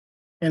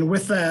And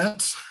with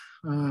that,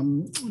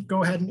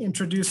 go ahead and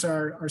introduce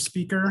our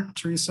speaker,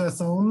 Theresa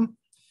Thom.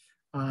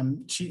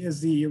 She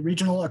is the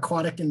Regional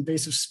Aquatic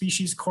Invasive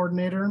Species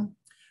Coordinator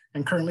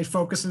and currently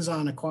focuses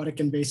on aquatic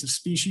invasive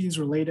species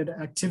related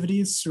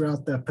activities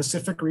throughout the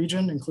Pacific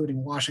region,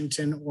 including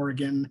Washington,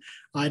 Oregon,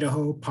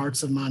 Idaho,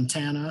 parts of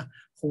Montana,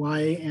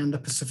 Hawaii, and the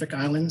Pacific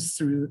Islands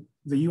through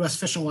the U.S.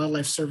 Fish and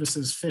Wildlife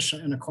Service's Fish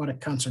and Aquatic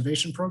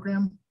Conservation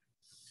Program.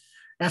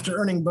 After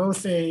earning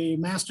both a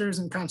master's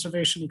in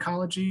conservation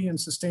ecology and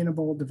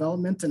sustainable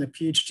development and a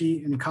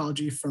PhD in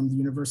ecology from the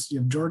University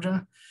of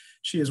Georgia,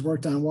 she has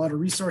worked on water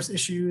resource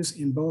issues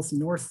in both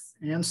North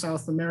and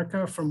South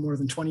America for more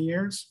than 20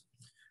 years.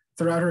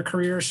 Throughout her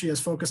career, she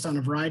has focused on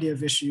a variety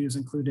of issues,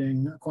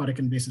 including aquatic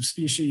invasive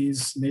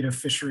species, native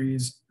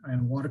fisheries,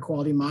 and water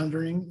quality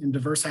monitoring in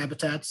diverse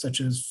habitats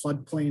such as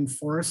floodplain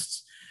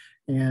forests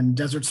and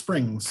desert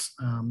springs.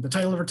 The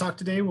title of her talk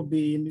today will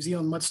be New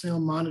Zealand mudsnail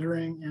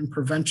monitoring and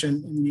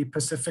prevention in the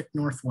Pacific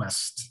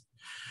Northwest.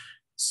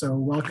 So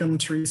welcome,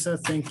 Theresa.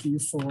 Thank you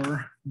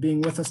for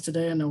being with us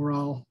today. I know we're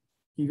all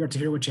eager to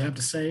hear what you have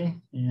to say.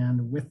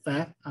 And with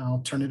that, I'll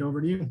turn it over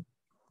to you.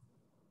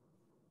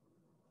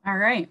 All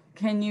right.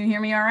 Can you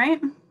hear me all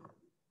right?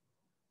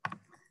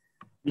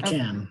 We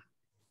can.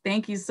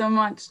 Thank you so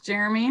much,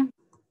 Jeremy.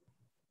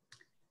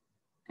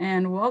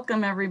 And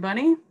welcome,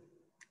 everybody.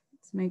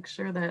 Let's make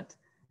sure that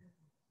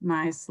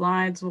my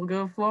slides will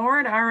go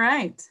forward. All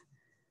right.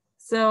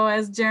 So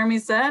as Jeremy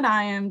said,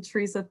 I am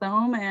Theresa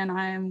Thom, and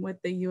I am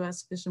with the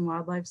U.S. Fish and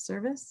Wildlife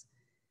Service.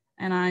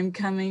 And I'm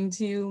coming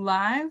to you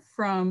live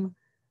from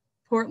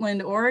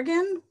Portland,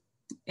 Oregon.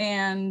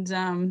 And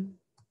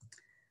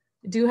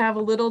I do have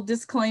a little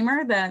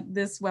disclaimer that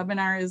this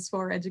webinar is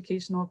for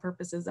educational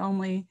purposes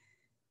only,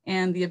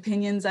 and the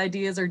opinions,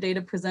 ideas, or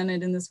data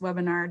presented in this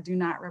webinar do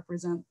not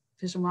represent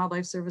Fish and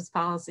Wildlife Service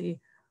policy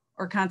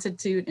or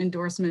constitute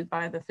endorsement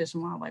by the Fish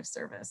and Wildlife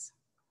Service.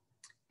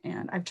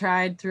 And I've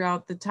tried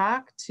throughout the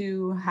talk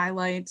to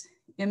highlight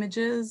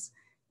images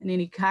and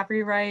any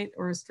copyright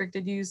or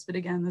restricted use, but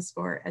again, this is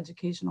for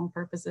educational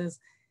purposes.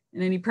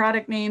 And any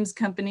product names,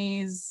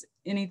 companies,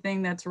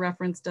 anything that's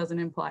referenced doesn't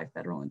imply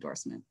federal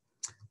endorsement.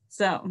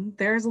 So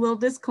there's a little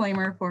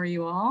disclaimer for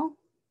you all.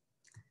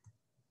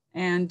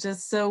 And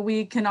just so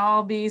we can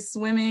all be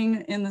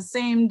swimming in the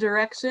same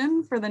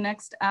direction for the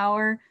next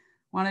hour,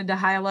 wanted to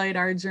highlight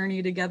our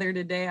journey together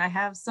today. I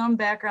have some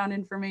background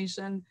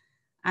information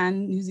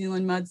on New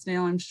Zealand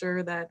mudsnail. I'm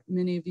sure that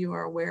many of you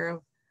are aware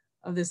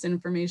of this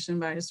information,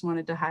 but I just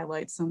wanted to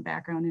highlight some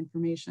background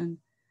information.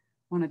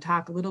 I want to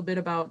talk a little bit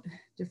about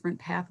different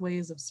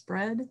pathways of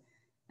spread,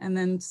 and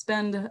then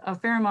spend a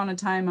fair amount of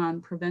time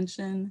on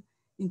prevention,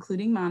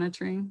 including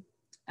monitoring.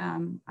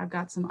 I've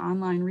got some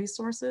online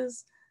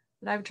resources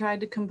that I've tried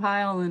to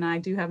compile, and I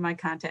do have my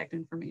contact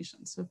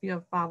information. So if you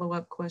have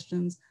follow-up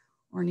questions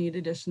or need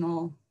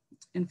additional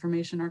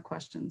information or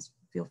questions,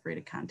 feel free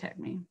to contact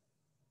me.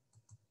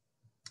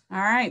 All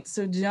right,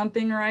 so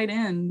jumping right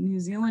in, New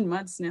Zealand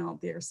mudsnail,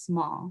 they're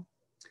small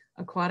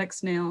aquatic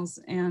snails,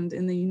 and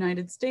in the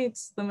United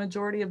States, the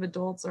majority of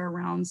adults are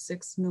around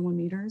 6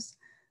 millimeters.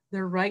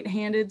 They're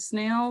right-handed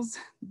snails.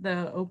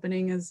 The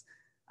opening is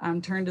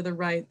turned to the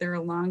right. They're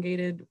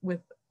elongated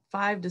with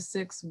 5 to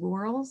 6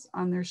 whorls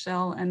on their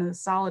shell and a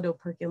solid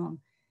operculum.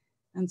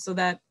 And so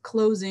that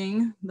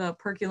closing, the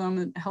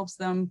operculum, helps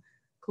them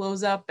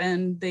close up,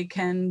 and they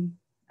can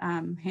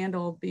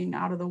handle being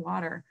out of the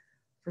water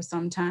for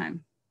some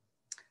time.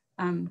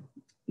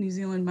 New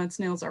Zealand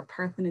mudsnails are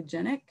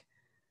parthenogenic.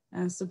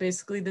 So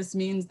basically this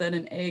means that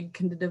an egg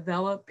can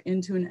develop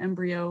into an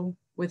embryo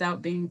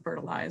without being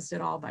fertilized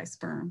at all by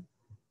sperm.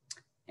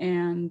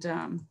 And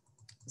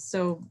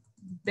so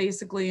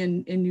basically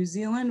in New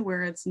Zealand,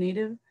 where it's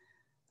native,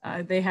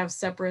 they have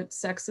separate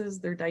sexes.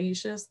 They're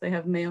dioecious. They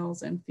have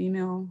males and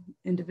female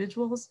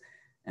individuals,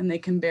 and they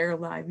can bear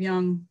live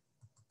young.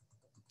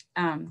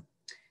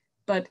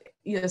 But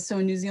yeah, so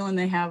in New Zealand,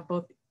 they have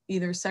both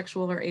either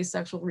sexual or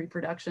asexual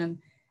reproduction.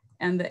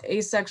 And the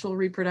asexual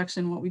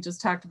reproduction, what we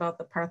just talked about,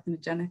 the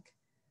parthenogenic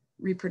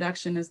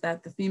reproduction, is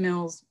that the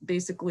females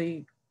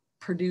basically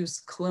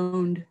produce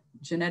cloned,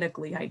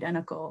 genetically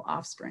identical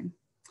offspring,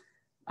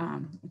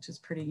 which is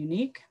pretty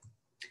unique.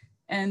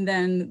 And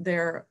then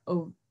they're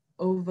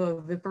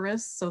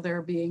ovoviviparous, so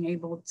they're being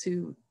able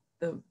to,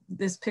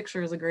 this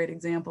picture is a great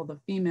example. The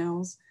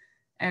females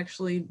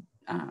actually,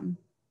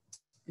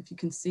 if you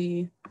can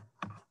see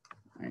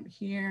right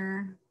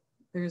here,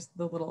 there's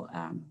the little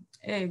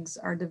eggs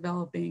are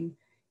developing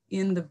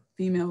in the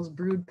female's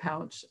brood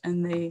pouch,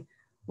 and they,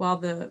 while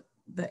the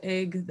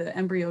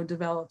embryo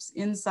develops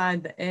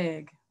inside the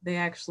egg, they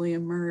actually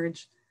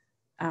emerge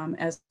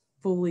as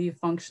fully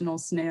functional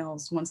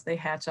snails once they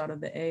hatch out of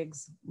the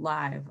eggs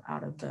live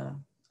out of the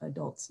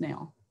adult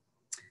snail.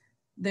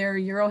 They're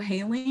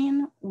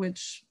Eurohaline,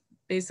 which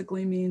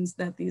basically means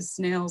that these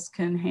snails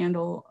can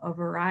handle a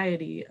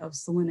variety of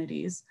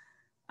salinities,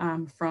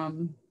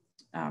 from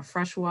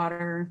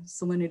freshwater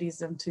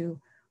salinities up to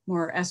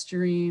more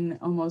estuarine,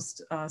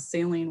 almost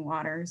saline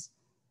waters.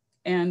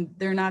 And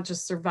they're not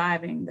just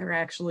surviving, they're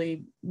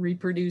actually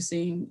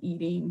reproducing,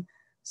 eating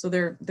So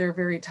they're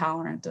very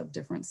tolerant of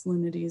different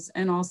salinities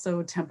and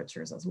also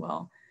temperatures as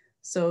well.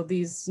 So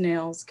these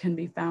snails can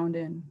be found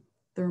in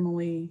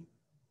thermally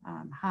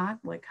hot,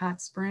 like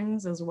hot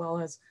springs, as well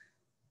as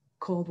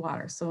cold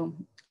water. So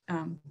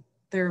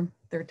they're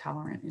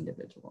tolerant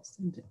individuals,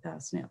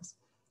 snails.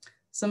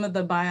 Some of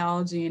the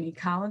biology and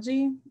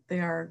ecology, they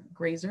are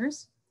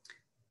grazers,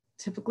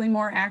 typically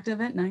more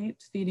active at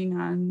night, feeding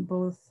on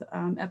both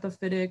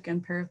epiphytic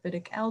and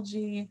paraphytic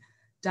algae,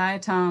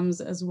 diatoms,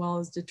 as well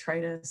as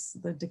detritus,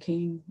 the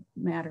decaying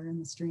matter in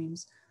the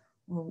streams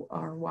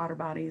or water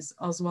bodies,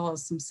 as well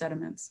as some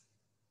sediments.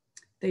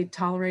 They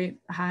tolerate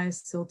high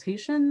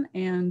siltation,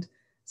 and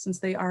since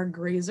they are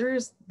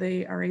grazers,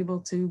 they are able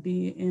to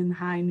be in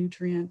high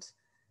nutrient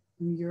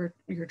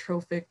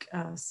eutrophic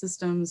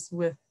systems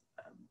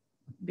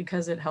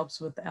because it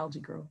helps with the algae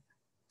growth.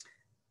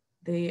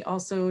 They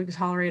also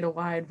tolerate a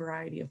wide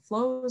variety of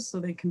flows, so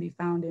they can be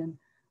found in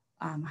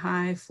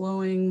high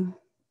flowing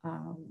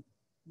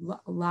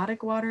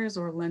lotic waters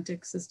or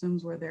lentic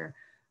systems where there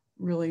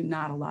really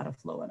not a lot of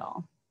flow at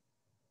all.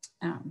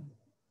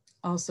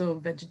 Also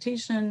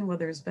vegetation,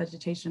 whether it's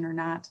vegetation or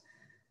not,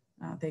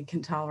 they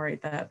can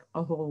tolerate that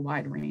a whole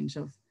wide range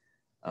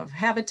of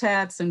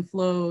habitats and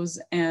flows,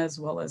 as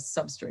well as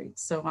substrates.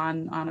 So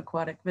on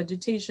aquatic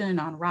vegetation,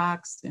 on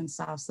rocks and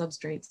soft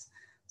substrates.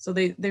 So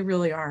they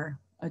really are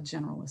a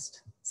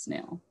generalist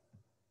snail.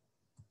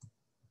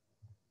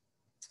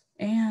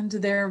 And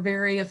they're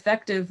very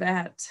effective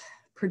at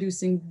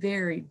producing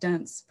very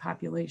dense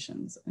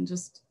populations. And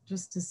just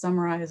to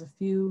summarize a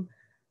few,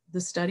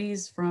 the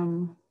studies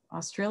from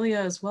Australia,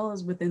 as well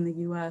as within the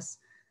US,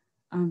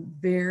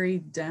 very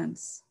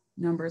dense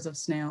numbers of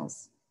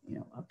snails,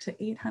 up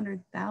to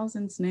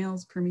 800,000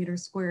 snails per meter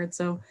squared.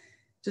 So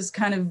just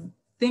kind of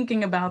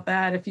thinking about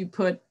that, if you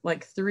put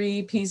like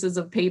 3 pieces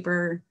of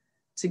paper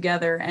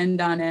together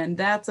end on end,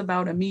 that's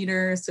about a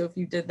meter. So if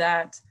you did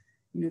that,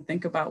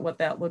 think about what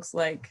that looks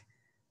like,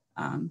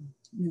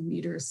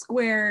 meters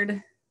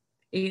squared,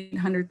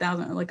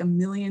 800,000, like 1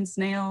 million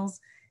snails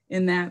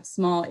in that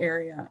small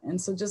area. And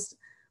so just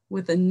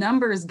with a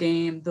numbers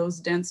game, those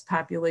dense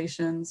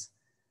populations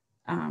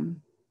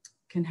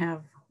can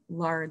have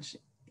large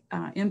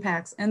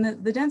impacts. And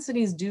the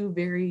densities do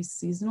vary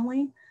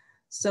seasonally.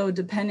 So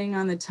depending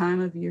on the time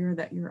of year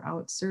that you're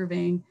out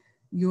surveying,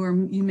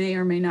 you may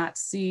or may not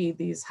see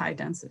these high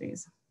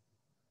densities.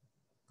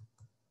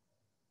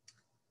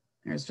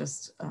 There's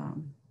just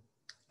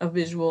a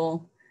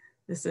visual.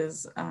 This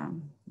is,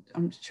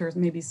 I'm sure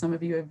maybe some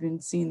of you have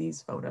been seeing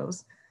these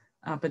photos,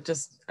 but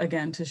just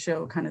again, to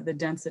show kind of the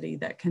density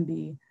that can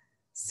be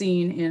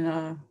seen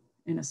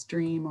in a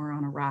stream or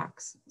on a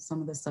rocks,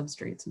 some of the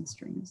substrates in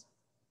streams.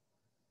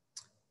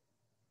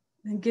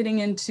 And getting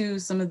into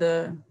some of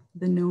the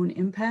known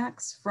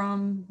impacts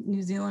from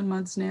New Zealand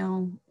mud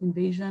snail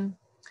invasion.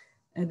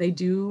 They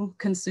do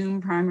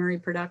consume primary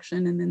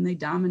production, and then they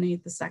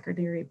dominate the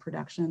secondary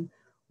production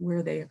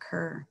where they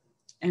occur,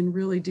 and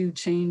really do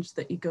change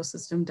the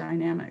ecosystem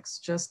dynamics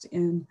just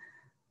in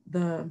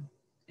the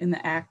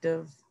act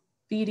of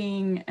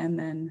feeding and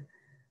then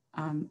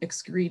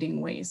excreting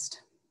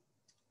waste.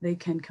 They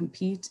can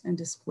compete and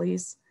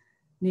displace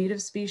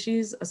native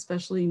species,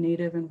 especially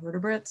native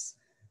invertebrates.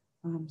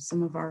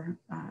 Some of our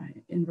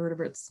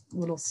invertebrates,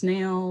 little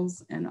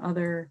snails and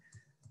other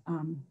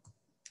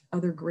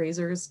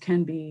grazers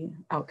can be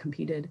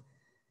outcompeted.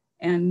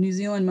 And New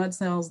Zealand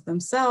mudsnails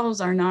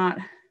themselves are not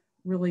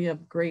really a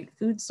great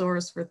food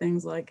source for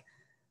things like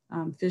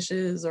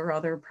fishes or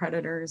other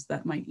predators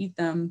that might eat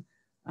them,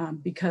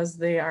 because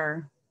they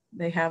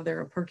have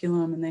their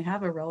operculum and they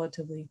have a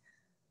relatively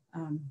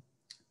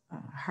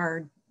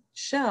hard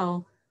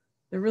shell.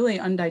 They're really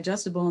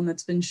undigestible, and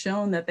it's been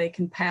shown that they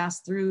can pass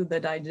through the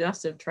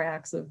digestive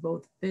tracts of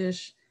both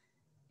fish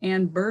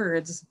and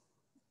birds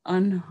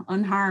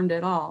unharmed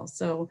at all.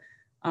 So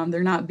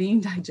they're not being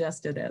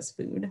digested as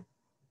food.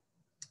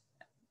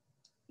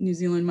 New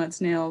Zealand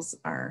mudsnails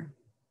are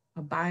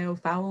a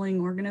biofouling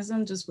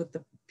organism. Just with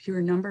the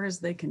pure numbers,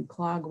 they can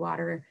clog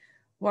water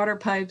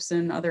pipes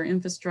and other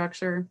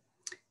infrastructure.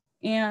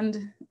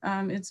 And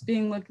it's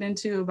being looked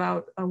into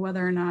about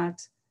whether or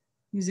not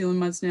New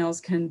Zealand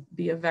mudsnails can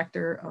be a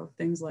vector of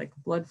things like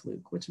blood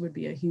fluke, which would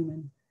be a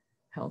human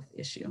health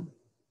issue.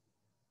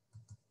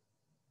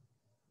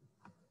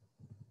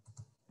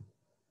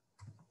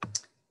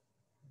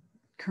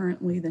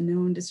 Currently, the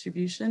known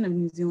distribution of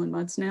New Zealand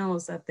mudsnail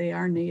is that they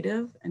are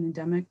native and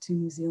endemic to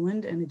New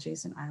Zealand and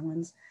adjacent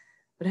islands,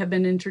 but have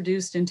been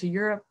introduced into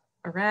Europe,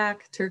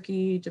 Iraq,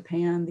 Turkey,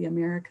 Japan, the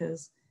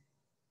Americas,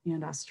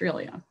 and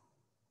Australia.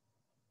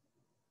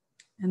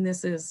 And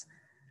this is,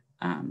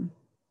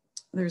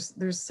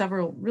 there's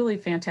several really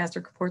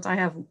fantastic reports. I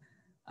have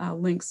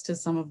links to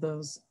some of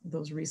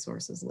those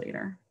resources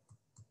later.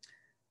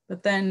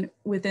 But then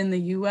within the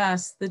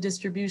US, the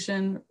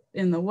distribution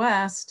in the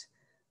West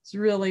is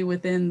really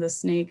within the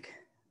Snake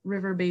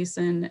River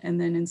Basin and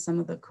then in some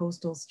of the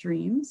coastal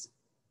streams.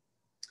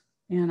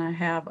 And I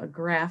have a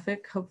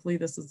graphic. Hopefully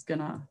this is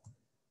gonna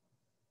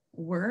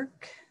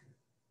work.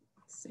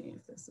 Let's see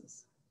if this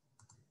is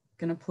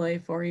gonna play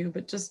for you,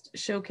 but just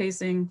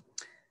showcasing.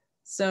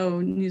 So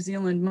New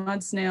Zealand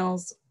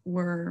mudsnails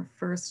were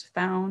first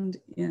found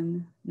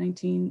in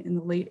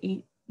the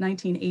late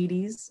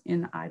 1980s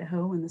in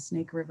Idaho in the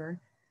Snake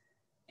River,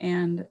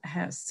 and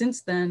has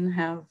since then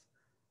have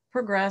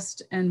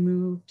progressed and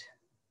moved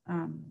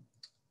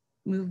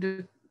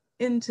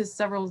into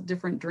several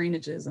different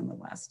drainages in the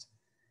West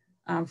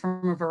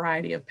from a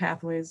variety of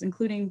pathways,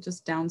 including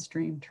just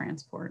downstream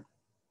transport.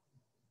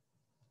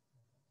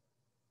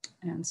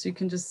 And so you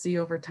can just see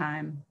over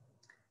time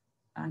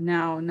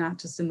now, not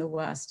just in the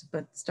West,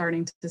 but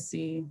starting to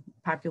see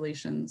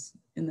populations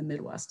in the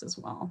Midwest as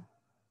well.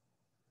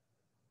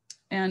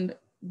 And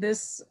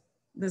this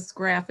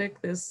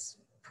graphic, this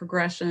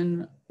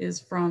progression is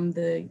from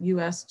the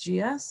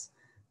USGS,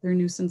 their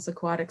nuisance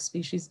aquatic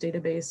species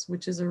database,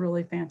 which is a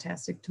really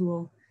fantastic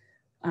tool.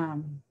 I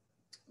will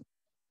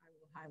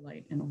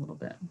highlight in a little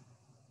bit.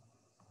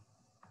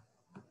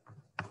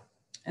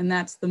 And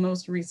that's the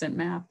most recent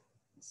map.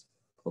 Just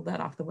pulled that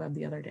off the web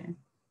the other day.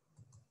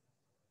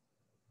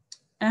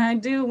 And I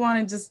do want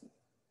to just,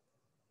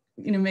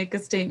 make a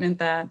statement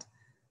that,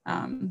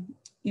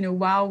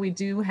 while we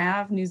do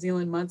have New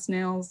Zealand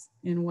mudsnails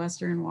in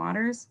Western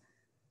waters,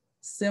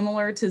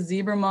 similar to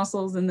zebra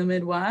mussels in the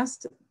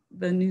Midwest,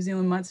 the New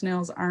Zealand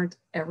mudsnails aren't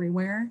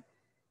everywhere.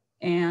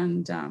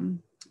 And,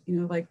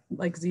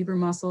 like zebra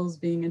mussels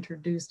being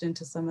introduced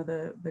into some of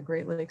the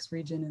Great Lakes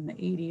region in the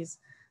 80s,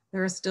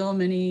 there are still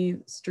many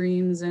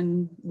streams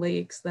and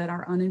lakes that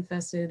are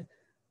uninfested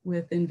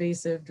with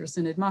invasive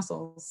dracaenid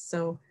mussels.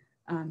 So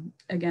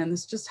again,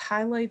 this just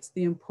highlights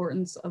the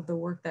importance of the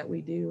work that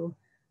we do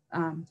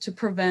to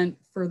prevent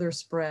further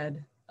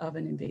spread of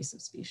an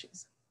invasive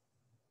species.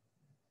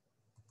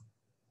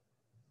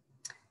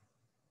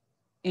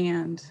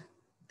 And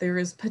there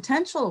is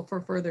potential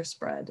for further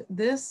spread.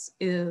 This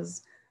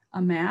is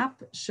a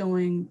map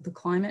showing the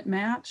climate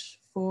match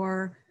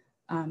for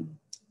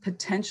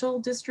potential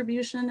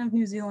distribution of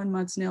New Zealand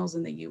mudsnails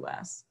in the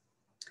US.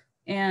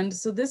 And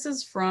so this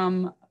is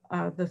from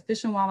the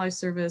Fish and Wildlife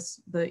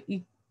Service.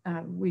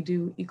 We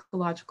do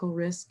ecological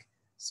risk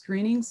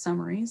screening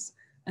summaries,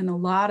 and a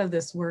lot of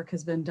this work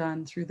has been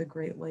done through the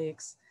Great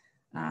Lakes.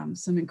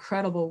 Some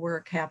incredible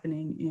work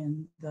happening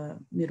in the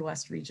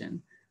Midwest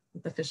region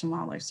with the Fish and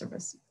Wildlife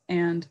Service.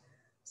 And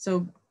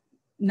so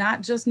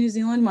not just New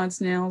Zealand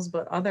mudsnails,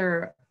 but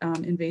other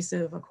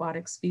invasive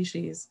aquatic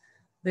species,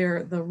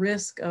 the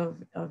risk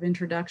of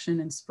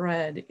introduction and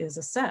spread is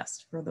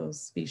assessed for those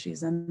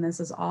species. And this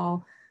is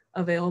all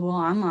available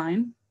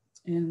online.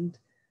 And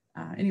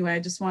anyway, I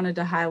just wanted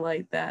to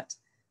highlight that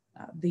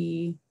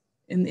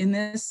in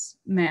this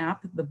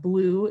map, the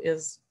blue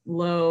is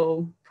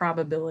low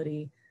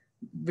probability,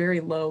 very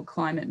low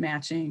climate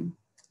matching,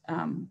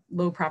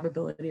 low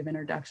probability of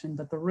introduction,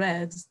 but the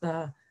reds,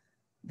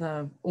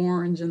 the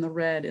orange and the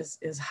red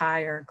is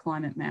higher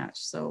climate match.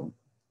 So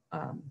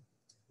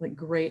like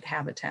great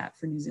habitat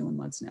for New Zealand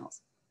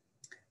mudsnails.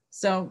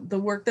 So the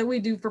work that we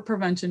do for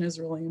prevention is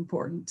really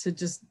important to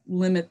just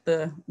limit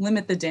the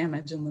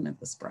damage and limit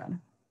the spread.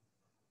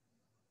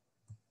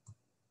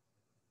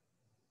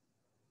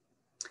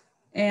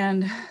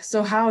 And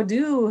so how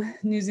do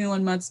New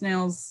Zealand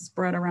mudsnails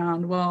spread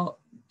around? Well,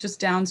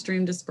 just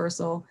downstream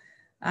dispersal.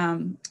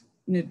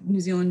 New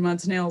Zealand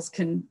mudsnails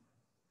can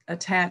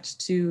attach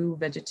to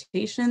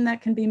vegetation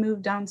that can be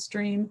moved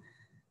downstream.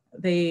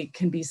 They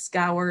can be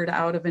scoured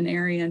out of an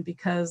area, and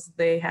because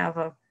they have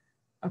a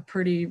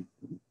pretty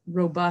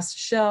robust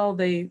shell,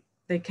 they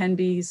can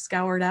be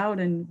scoured out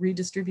and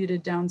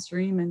redistributed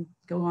downstream and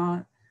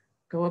go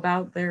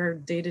about their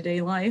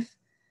day-to-day life.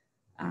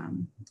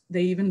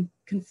 They even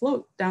can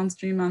float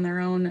downstream on their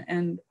own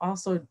and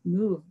also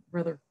move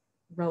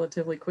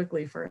relatively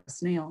quickly for a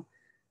snail.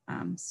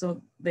 So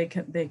they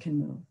can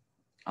move.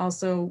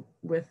 Also,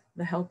 with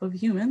the help of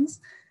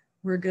humans,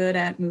 we're good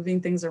at moving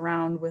things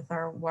around with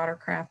our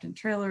watercraft and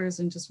trailers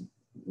and just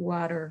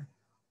water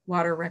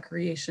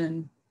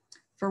recreation.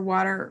 For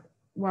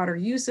water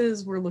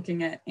uses, we're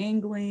looking at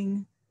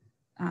angling,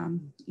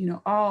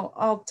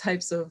 all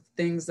types of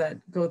things that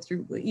go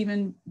through,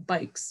 even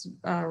bikes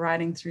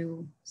riding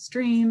through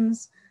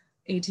streams,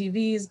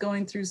 ATVs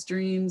going through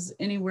streams,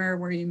 anywhere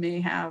where you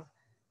may have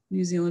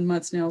New Zealand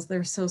mudsnails.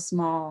 They're so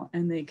small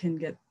and they can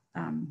get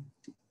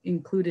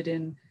included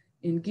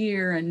in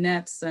gear and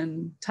nets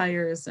and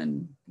tires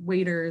and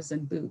waders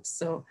and boots.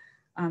 So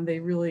they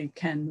really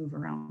can move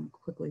around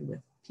quickly with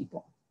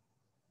people.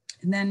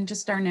 And then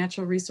just our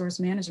natural resource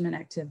management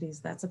activities,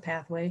 that's a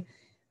pathway.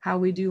 How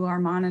we do our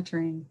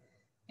monitoring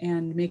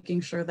and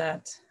making sure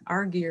that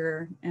our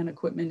gear and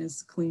equipment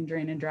is clean,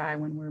 drain, and dry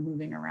when we're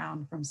moving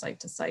around from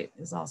site to site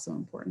is also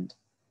important.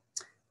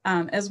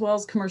 As well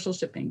as commercial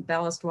shipping.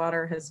 Ballast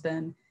water has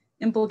been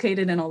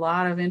implicated in a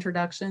lot of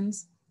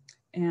introductions,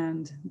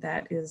 and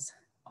that is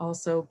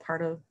also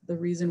part of the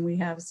reason we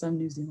have some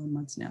New Zealand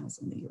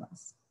mudsnails in the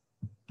US.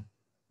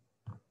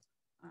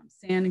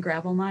 Sand and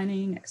gravel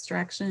mining,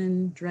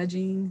 extraction,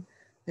 dredging,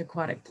 the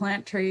aquatic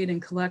plant trade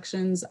and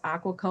collections,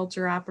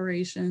 aquaculture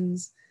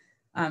operations,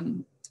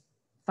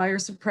 fire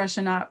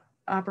suppression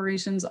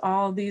operations,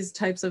 all these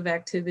types of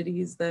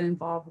activities that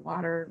involve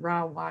water,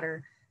 raw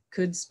water,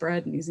 could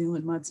spread New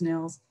Zealand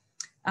mudsnails.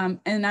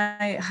 And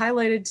I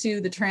highlighted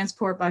too the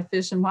transport by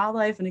fish and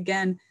wildlife. And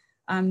again,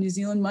 New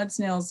Zealand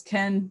mudsnails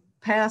can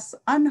pass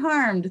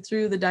unharmed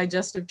through the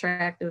digestive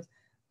tract of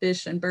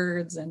fish and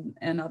birds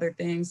and other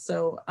things.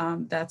 So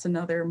that's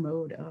another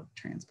mode of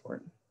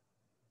transport.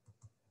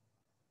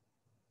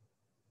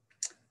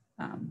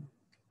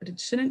 But it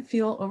shouldn't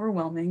feel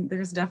overwhelming.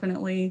 There's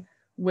definitely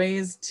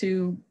ways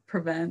to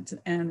prevent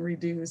and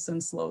reduce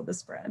and slow the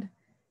spread.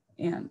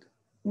 And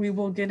we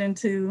will get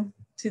into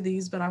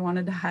these, but I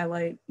wanted to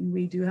highlight,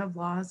 we do have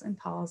laws and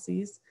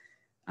policies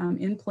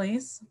in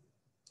place,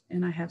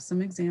 and I have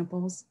some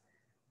examples.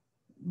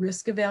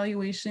 Risk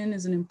evaluation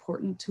is an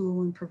important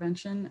tool in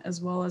prevention,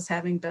 as well as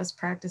having best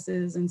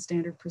practices and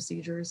standard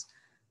procedures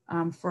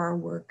for our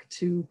work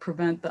to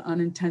prevent the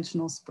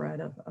unintentional spread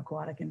of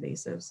aquatic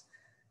invasives.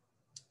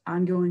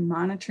 Ongoing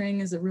monitoring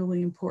is a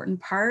really important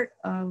part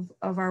of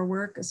our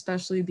work,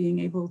 especially being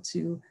able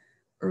to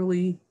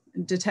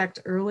detect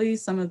early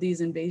some of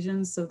these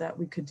invasions so that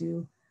we could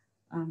do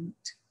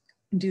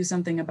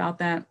something about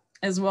that,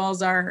 as well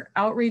as our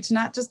outreach,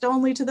 not just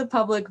only to the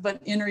public,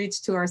 but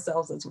inreach to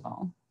ourselves as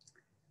well.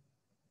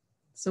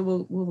 So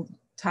we'll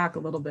talk a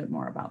little bit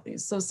more about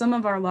these. So some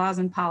of our laws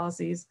and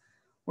policies,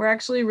 we're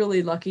actually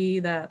really lucky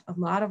that a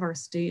lot of our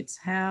states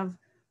have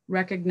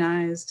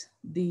recognized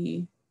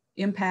the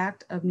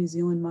impact of New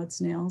Zealand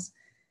mudsnails,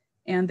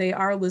 and they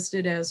are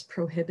listed as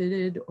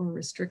prohibited or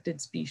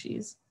restricted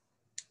species.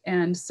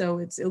 And so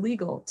it's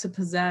illegal to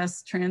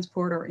possess,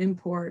 transport, or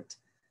import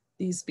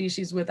these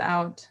species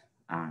without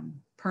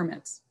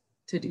permits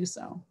to do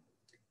so.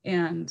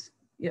 And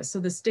yeah, so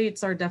the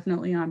states are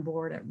definitely on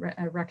board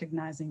at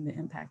recognizing the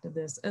impact of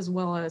this, as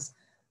well as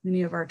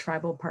many of our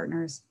tribal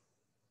partners.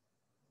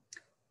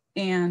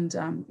 And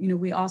you know,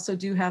 we also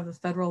do have the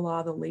federal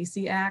law, the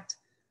Lacey Act,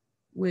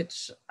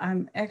 which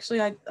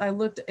I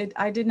looked at,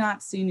 I did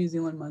not see New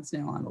Zealand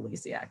mudsnail on the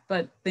Lacey Act,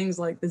 but things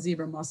like the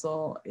zebra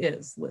mussel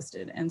is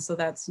listed. And so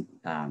that's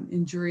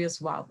injurious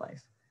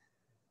wildlife.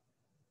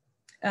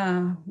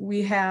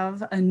 We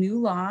have a new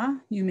law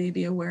you may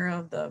be aware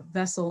of, the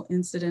Vessel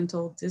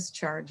Incidental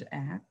Discharge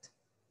Act.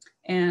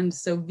 And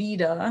so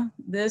VIDA,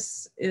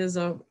 this is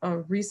a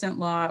recent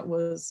law. It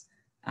was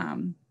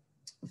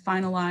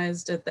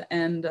finalized at the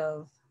end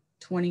of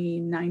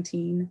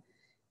 2019.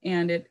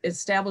 And it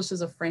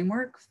establishes a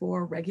framework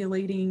for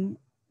regulating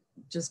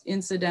just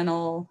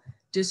incidental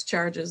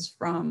discharges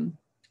from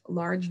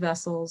large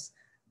vessels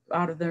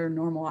out of their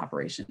normal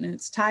operation. And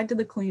it's tied to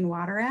the Clean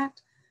Water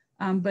Act,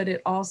 but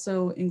it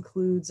also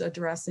includes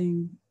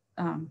addressing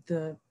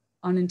the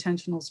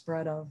unintentional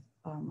spread of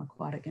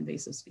aquatic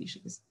invasive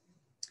species.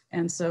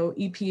 And so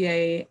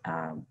EPA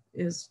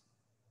is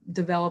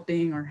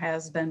developing or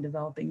has been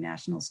developing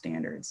national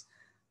standards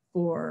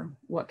for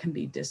what can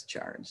be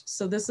discharged.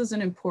 So this is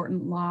an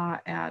important law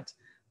at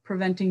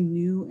preventing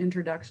new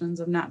introductions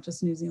of not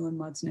just New Zealand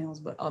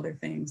mudsnails, but other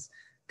things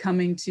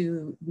coming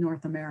to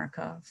North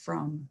America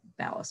from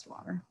ballast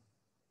water.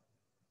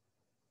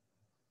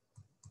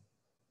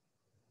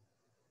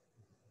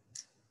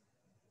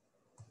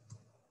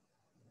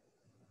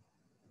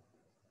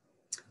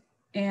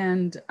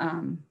 And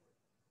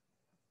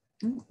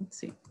let's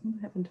see,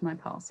 what happened to my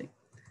policy?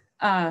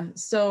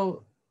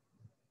 So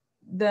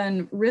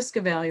then risk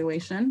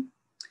evaluation.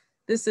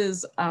 This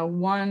is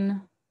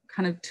one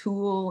kind of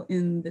tool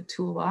in the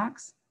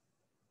toolbox.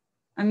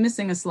 I'm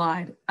missing a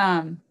slide.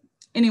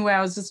 Anyway,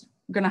 I was just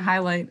gonna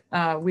highlight,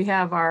 we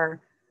have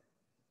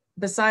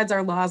besides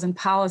our laws and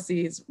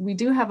policies, we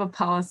do have a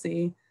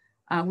policy.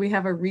 We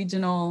have a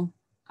regional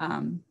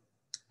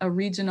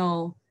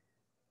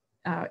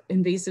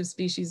invasive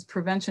species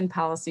prevention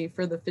policy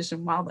for the Fish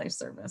and Wildlife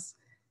Service.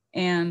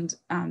 And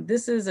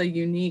this is a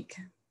unique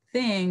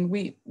thing.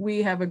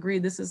 We have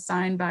agreed, this is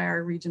signed by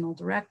our regional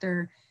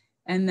director,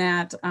 and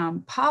that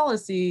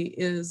policy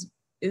is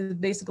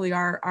basically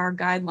our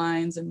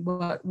guidelines and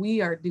what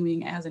we are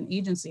doing as an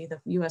agency,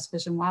 the U.S.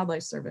 Fish and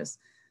Wildlife Service,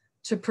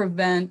 to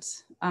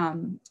prevent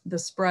the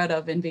spread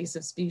of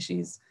invasive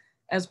species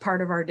as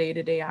part of our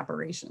day-to-day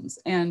operations.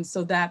 And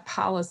so that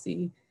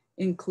policy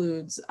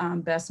includes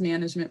best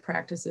management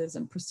practices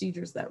and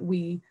procedures that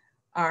we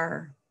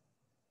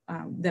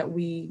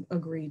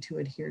agree to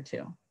adhere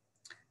to.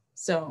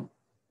 So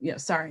yeah,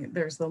 sorry,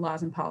 there's the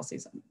laws and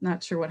policies. I'm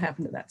not sure what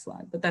happened to that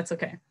slide, but that's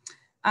okay.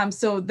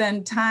 So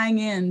then tying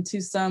in to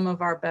some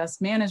of our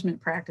best management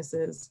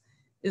practices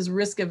is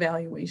risk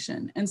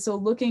evaluation. And so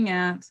looking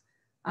at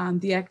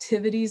the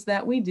activities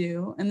that we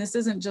do, and this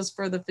isn't just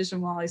for the Fish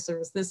and Wildlife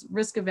Service, this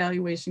risk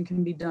evaluation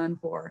can be done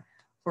for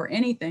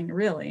anything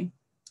really.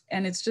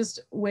 And it's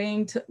just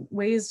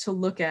ways to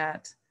look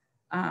at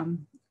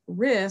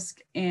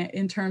risk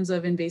in terms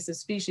of invasive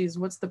species.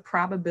 What's the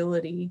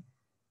probability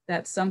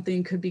that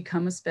something could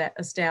become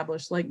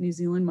established, like New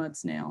Zealand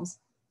mudsnails,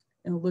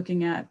 and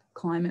looking at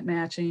climate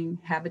matching,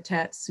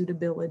 habitat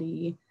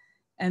suitability,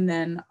 and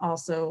then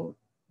also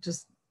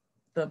just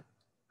the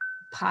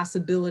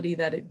possibility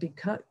that it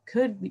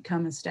could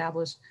become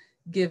established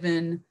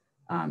given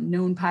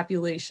known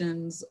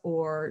populations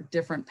or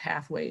different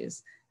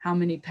pathways, how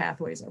many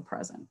pathways are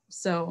present.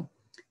 So,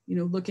 you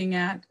know, looking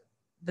at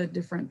the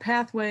different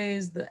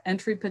pathways, the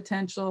entry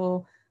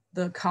potential,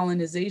 the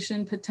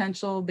colonization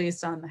potential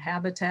based on the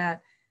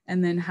habitat,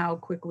 and then how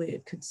quickly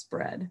it could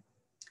spread.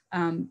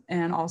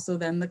 And also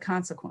then the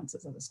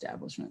consequences of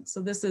establishment.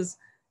 So this is,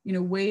 you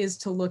know, ways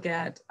to look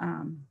at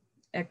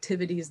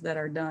activities that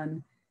are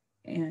done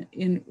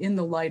in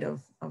the light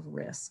of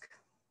risk.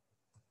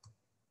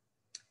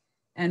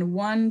 And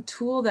one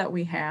tool that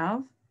we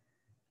have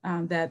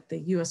that the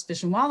U.S.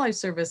 Fish and Wildlife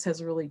Service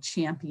has really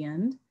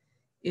championed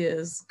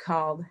is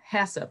called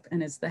HACCP,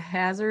 and it's the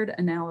Hazard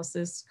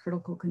Analysis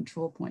Critical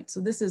Control Point. So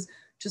this is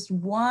just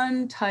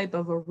one type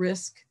of a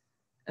risk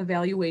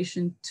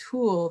evaluation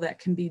tool that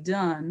can be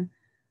done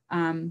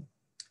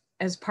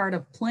as part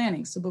of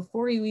planning. So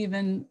before you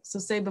even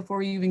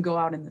go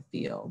out in the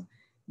field,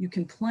 you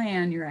can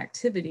plan your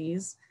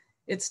activities.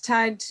 It's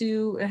tied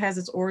to, it has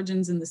its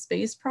origins in the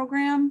space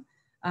program,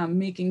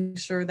 making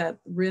sure that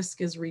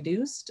risk is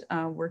reduced,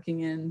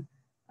 working in,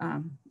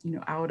 you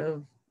know, out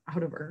of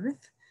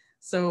Earth.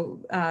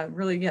 So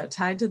really, yeah,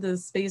 tied to the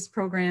space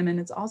program, and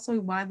it's also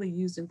widely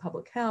used in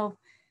public health.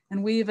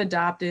 And we've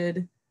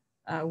adopted,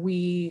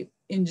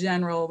 in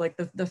general, like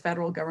the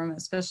federal government,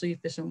 especially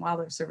Fish and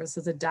Wildlife Service,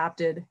 has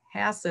adopted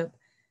HACCP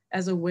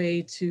as a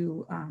way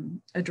to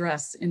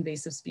address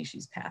invasive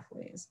species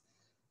pathways.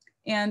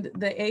 And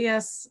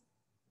the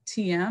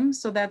ASTM,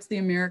 so that's the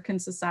American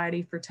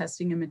Society for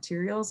Testing and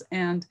Materials.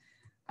 And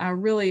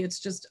really, it's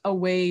just a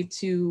way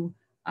to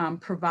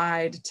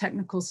provide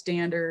technical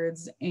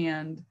standards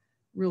and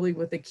really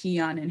with a key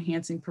on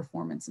enhancing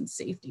performance and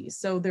safety.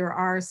 So there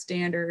are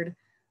standard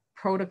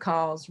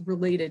protocols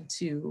related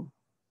to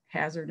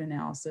hazard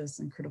analysis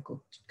and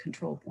critical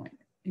control point,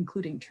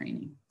 including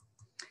training.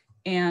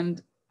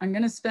 And I'm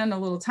going to spend a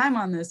little time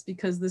on this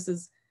because this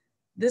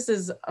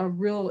is a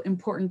real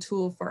important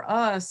tool for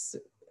us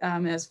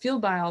as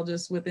field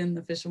biologists within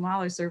the Fish and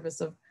Wildlife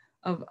Service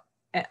of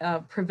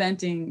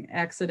preventing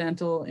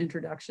accidental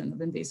introduction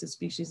of invasive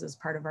species as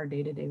part of our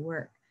day-to-day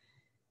work.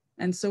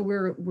 And so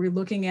we're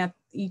looking at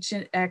each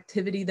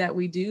activity that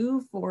we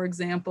do. For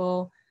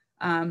example,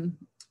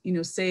 you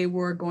know, say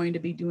we're going to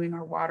be doing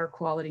our water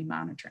quality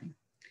monitoring.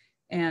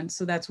 And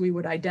so we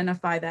would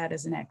identify that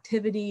as an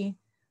activity.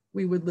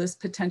 We would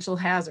list potential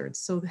hazards.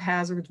 So the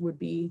hazards would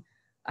be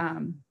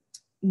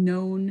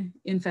known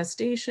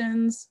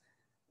infestations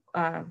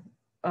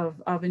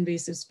of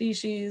invasive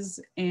species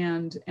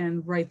and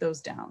write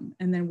those down.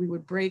 And then we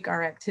would break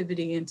our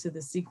activity into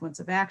the sequence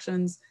of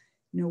actions,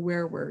 you know,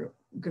 where we're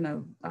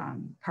gonna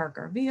park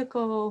our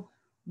vehicle,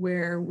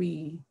 where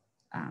we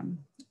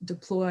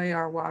deploy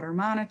our water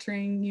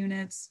monitoring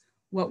units,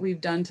 what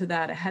we've done to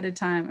that ahead of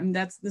time. And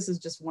this is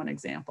just one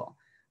example,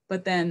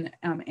 but then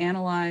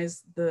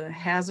analyze the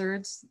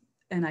hazards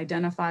and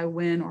identify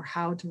when or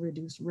how to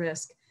reduce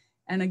risk.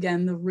 And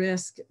again, the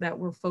risk that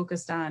we're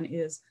focused on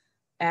is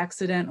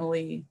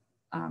accidentally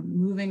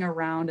moving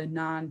around a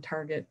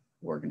non-target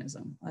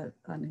organism,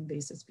 an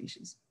invasive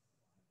species.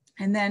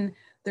 And then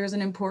there's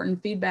an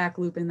important feedback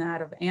loop in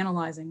that of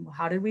analyzing, well,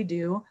 how did we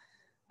do?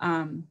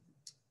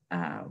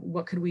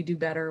 What could we do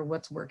better?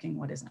 What's working,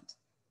 what isn't?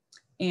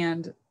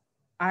 And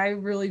I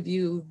really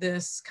view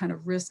this kind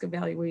of risk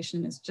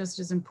evaluation as just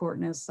as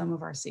important as some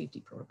of our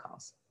safety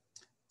protocols.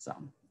 So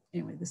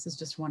anyway, this is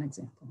just one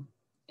example.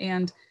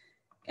 And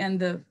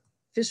the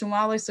Fish and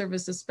Wildlife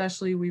Service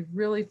especially, we've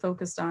really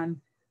focused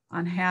on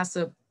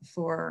HACCP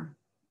for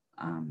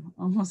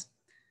almost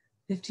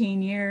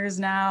 15 years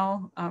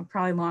now,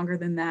 probably longer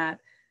than that,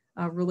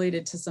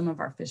 related to some of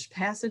our fish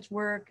passage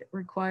work. It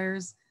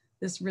requires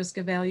this risk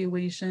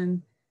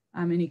evaluation,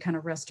 any kind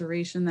of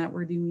restoration that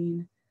we're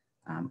doing.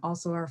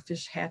 Also our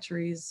fish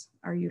hatcheries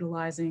are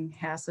utilizing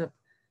HACCP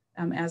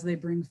as they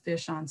bring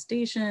fish on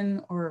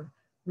station or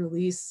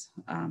release,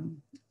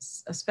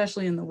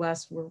 especially in the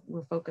West,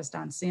 we're focused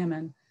on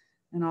salmon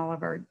and all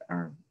of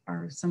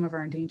some of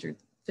our endangered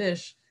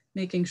fish,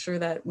 making sure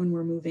that when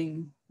we're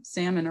moving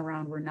salmon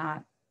around, we're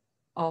not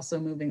also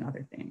moving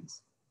other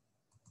things.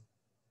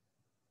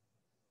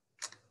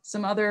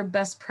 Some other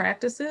best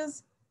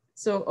practices.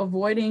 So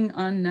avoiding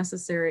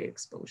unnecessary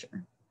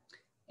exposure.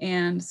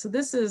 And so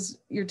this is,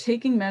 you're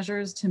taking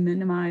measures to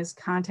minimize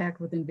contact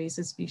with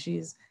invasive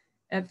species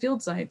at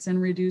field sites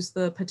and reduce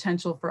the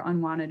potential for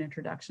unwanted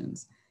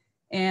introductions.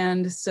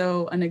 And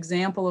so an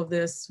example of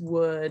this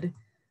would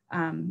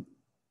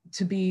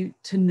to be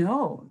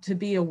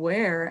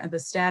aware of the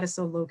status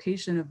of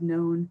location of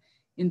known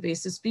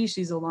invasive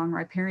species along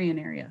riparian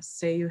areas.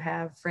 Say you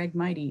have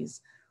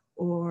Phragmites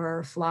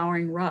or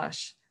flowering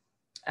rush.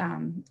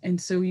 And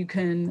so you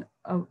can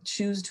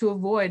choose to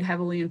avoid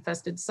heavily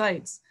infested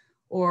sites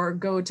or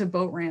go to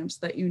boat ramps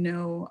that you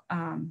know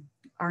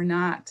are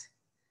not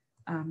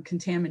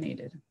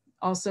contaminated.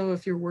 Also,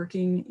 if you're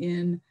working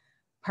in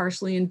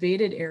partially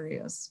invaded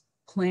areas,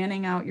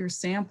 planning out your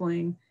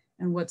sampling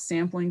and what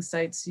sampling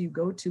sites you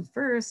go to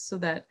first so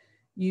that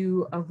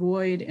you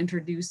avoid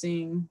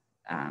introducing,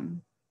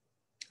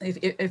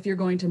 if you're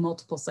going to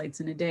multiple sites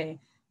in a day,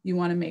 you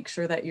want to make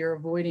sure that you're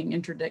avoiding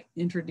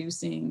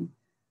introducing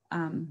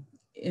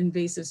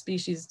invasive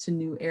species to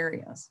new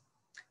areas.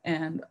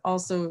 And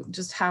also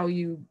just how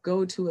you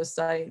go to a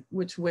site,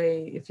 which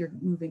way, if you're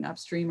moving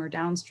upstream or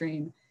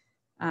downstream,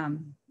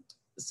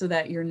 so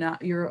that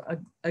you're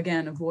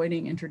again,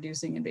 avoiding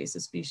introducing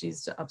invasive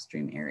species to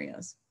upstream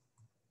areas.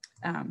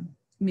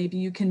 Maybe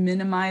you can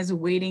minimize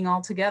wading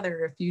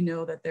altogether if you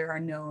know that there are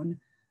known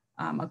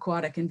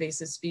aquatic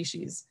invasive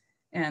species.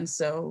 And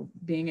so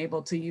being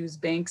able to use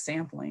bank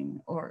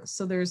sampling, or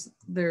so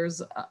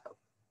there's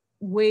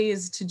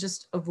ways to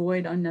just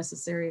avoid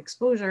unnecessary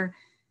exposure.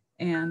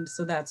 And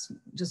so that's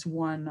just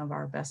one of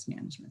our best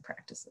management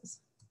practices.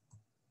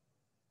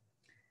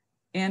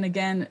 And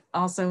again,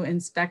 also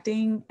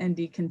inspecting and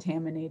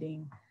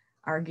decontaminating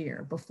our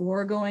gear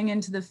before going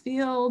into the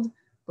field,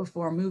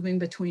 before moving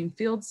between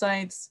field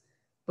sites,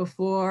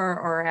 before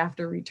or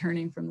after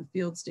returning from the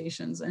field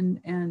stations,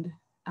 and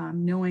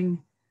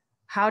knowing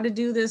how to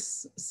do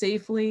this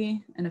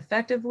safely and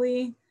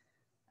effectively.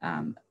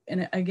 And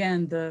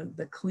again,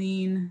 the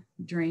clean,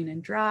 drain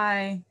and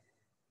dry,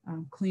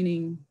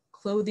 cleaning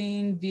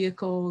clothing,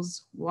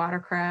 vehicles,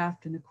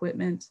 watercraft and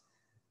equipment,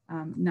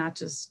 not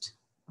just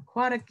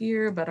aquatic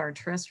gear, but our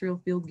terrestrial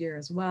field gear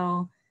as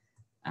well.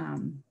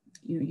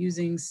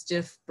 Using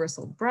stiff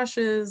bristled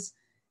brushes.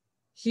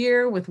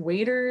 Here with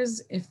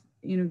waders, if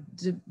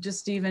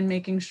just even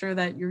making sure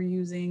that you're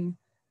using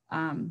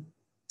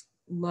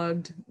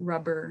lugged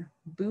rubber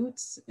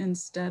boots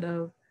instead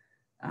of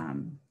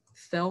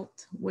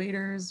felt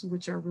waders,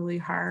 which are really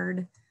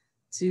hard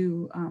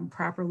to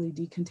properly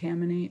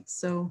decontaminate.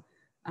 So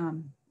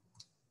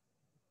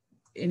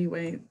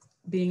anyway,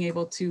 being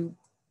able to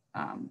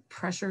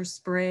pressure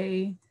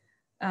spray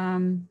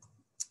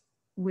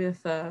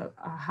with a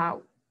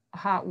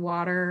hot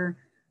water,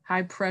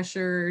 high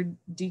pressure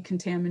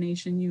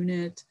decontamination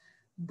unit,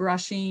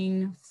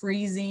 brushing,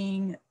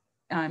 freezing,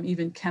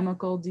 even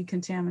chemical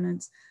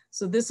decontaminants.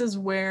 So this is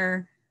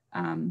where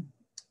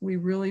we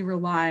really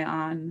rely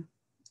on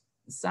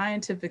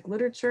scientific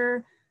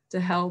literature to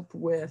help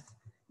with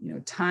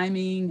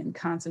timing and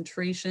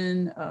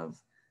concentration of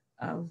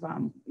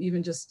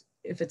even just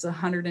if it's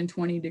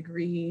 120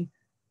 degree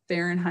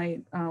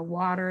Fahrenheit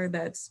water,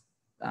 that's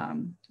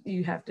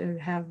you have to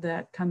have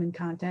that come in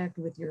contact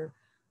with your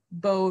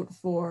boat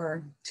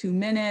for 2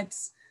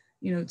 minutes.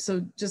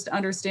 So just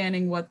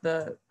understanding what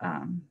the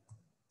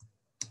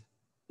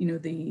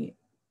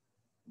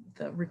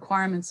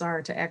requirements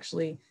are to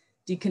actually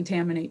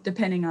decontaminate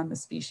depending on the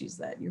species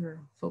that you're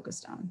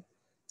focused on.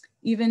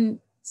 Even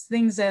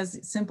things as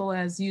simple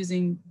as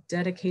using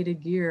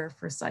dedicated gear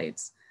for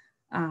sites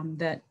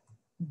that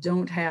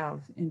don't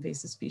have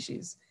invasive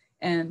species,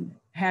 and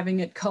having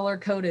it color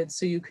coded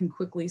so you can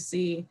quickly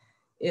see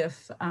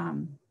if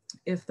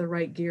the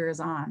right gear is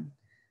on.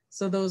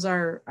 So those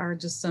are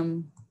just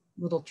some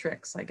little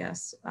tricks, I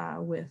guess,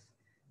 with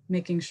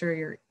making sure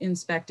you're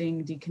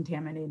inspecting,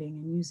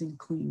 decontaminating, and using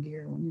clean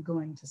gear when you're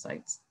going to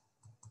sites.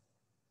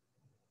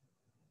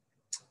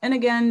 And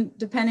again,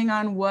 depending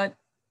on what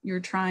you're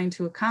trying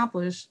to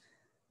accomplish,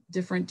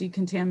 different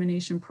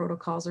decontamination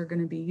protocols are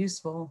going to be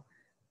useful.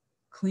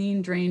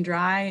 Clean, drain,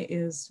 dry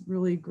is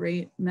really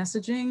great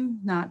messaging,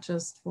 not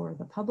just for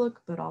the public,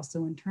 but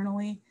also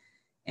internally.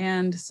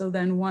 And so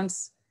then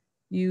once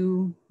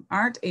you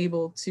aren't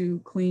able to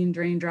clean,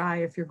 drain, dry,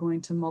 if you're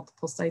going to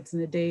multiple sites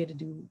in a day to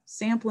do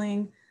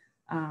sampling,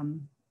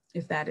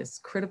 if that is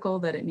critical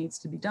that it needs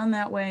to be done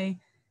that way,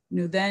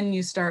 then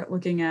you start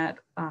looking at,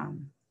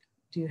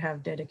 do you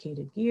have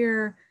dedicated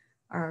gear?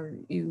 Are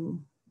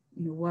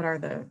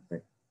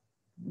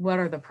what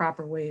are the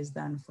proper ways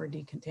then for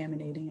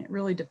decontaminating? It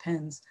really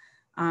depends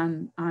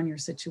on your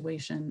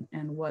situation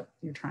and what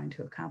you're trying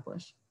to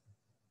accomplish.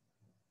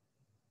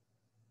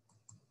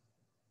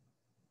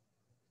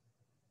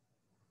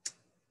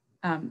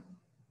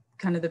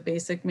 Kind of the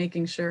basic,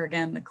 making sure,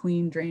 again, the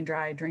clean, drain,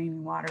 dry,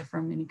 draining water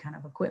from any kind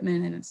of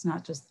equipment. And it's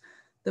not just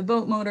the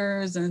boat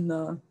motors and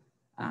the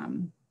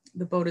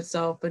boat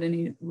itself, but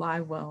any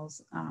live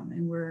wells.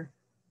 And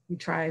we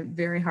try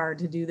very hard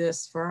to do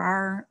this for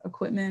our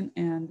equipment.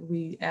 And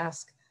we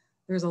ask,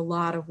 there's a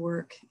lot of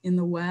work in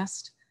the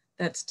West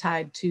that's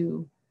tied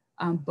to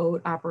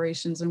boat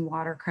operations and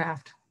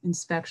watercraft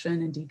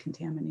inspection and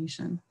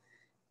decontamination.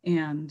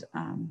 And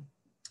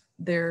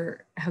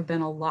there have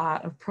been a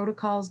lot of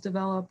protocols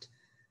developed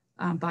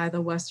by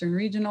the Western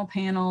Regional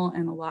Panel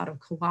and a lot of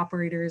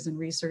cooperators and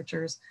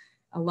researchers.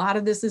 A lot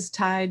of this is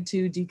tied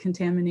to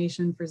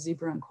decontamination for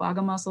zebra and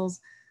quagga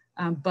mussels,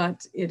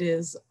 but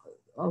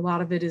a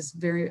lot of it is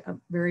very,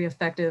 very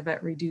effective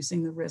at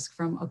reducing the risk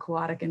from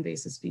aquatic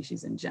invasive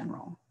species in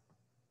general.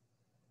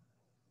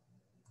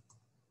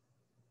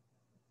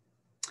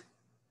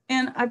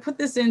 And I put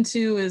this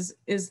into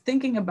is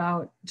thinking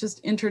about just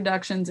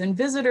introductions, and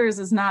visitors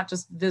is not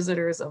just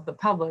visitors of the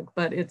public,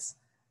 but it's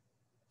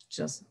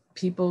just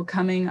people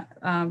coming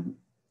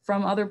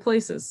from other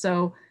places.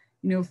 So,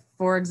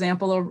 for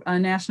example, a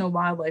national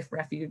wildlife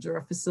refuge or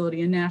a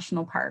facility, a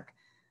national park,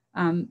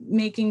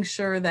 making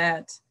sure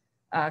that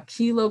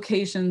key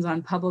locations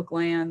on public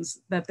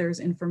lands that there's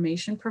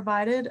information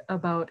provided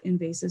about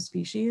invasive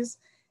species,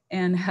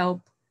 and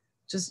help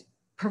just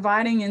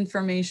providing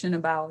information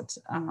about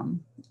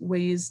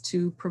ways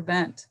to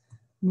prevent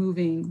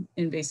moving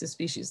invasive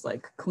species,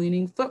 like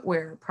cleaning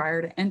footwear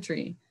prior to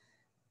entry.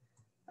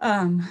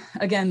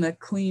 Again, the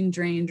clean,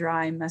 drain,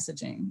 dry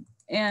messaging.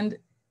 And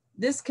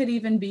this could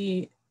even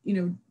be,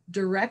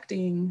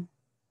 directing,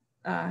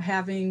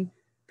 having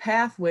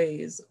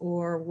pathways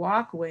or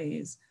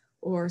walkways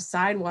or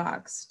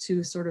sidewalks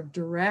to sort of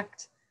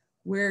direct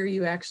where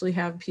you actually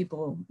have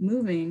people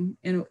moving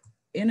in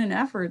an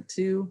effort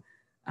to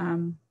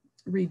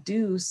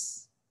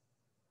reduce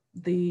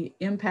the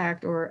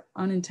impact or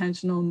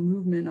unintentional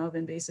movement of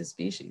invasive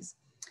species.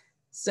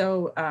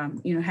 So,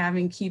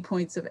 having key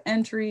points of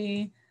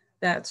entry,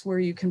 that's where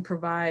you can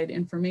provide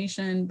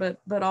information, but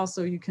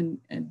also you can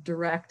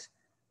direct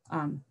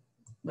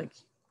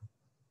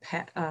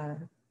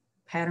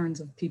patterns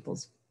of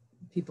people's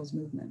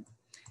movement.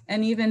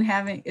 And even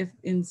having, if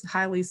in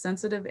highly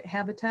sensitive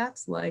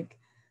habitats, like,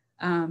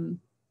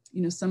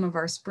 some of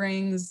our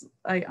springs,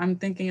 I'm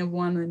thinking of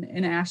one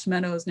in Ash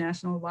Meadows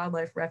National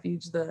Wildlife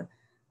Refuge, the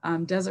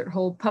desert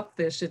hole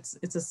pupfish.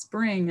 It's a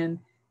spring,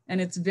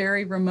 and it's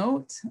very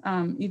remote.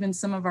 Even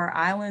some of our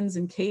islands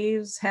and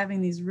caves having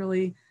these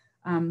really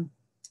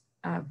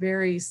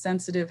very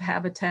sensitive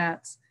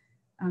habitats,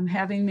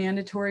 having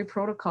mandatory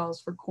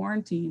protocols for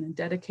quarantine and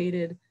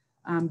dedicated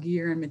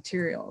gear and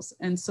materials.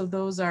 And so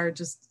those are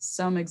just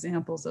some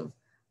examples of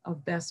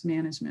best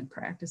management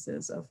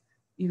practices of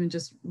even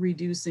just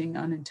reducing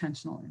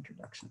unintentional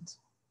introductions.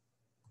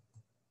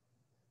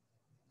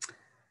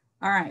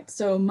 All right,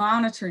 so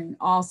monitoring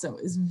also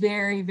is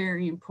very,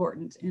 very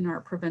important in our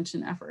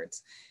prevention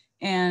efforts.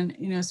 And,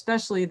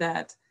 especially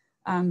that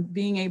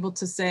being able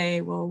to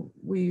say, well,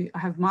 we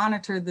have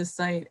monitored this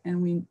site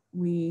and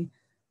we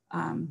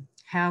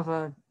have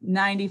a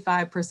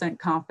 95%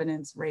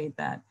 confidence rate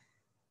that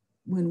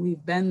when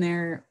we've been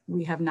there,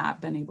 we have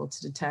not been able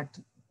to detect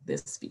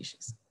this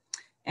species.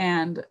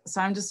 And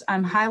so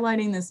I'm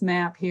highlighting this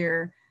map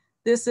here.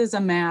 This is a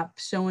map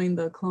showing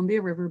the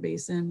Columbia River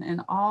Basin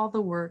and all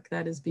the work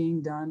that is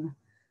being done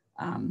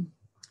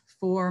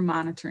for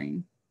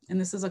monitoring. And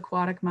this is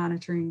aquatic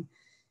monitoring.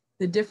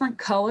 The different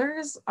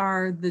colors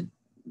are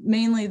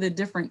mainly the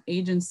different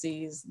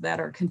agencies that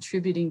are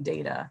contributing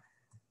data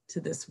to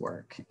this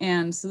work.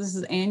 And so this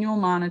is annual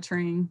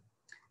monitoring.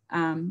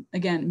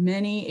 Again,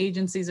 many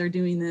agencies are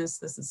doing this.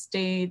 This is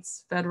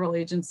states, federal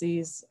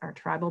agencies, our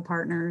tribal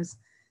partners.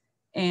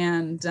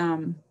 And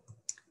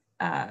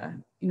a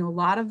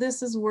lot of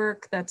this is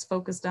work that's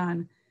focused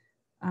on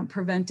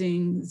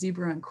preventing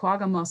zebra and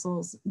quagga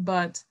mussels,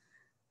 but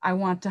I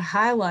want to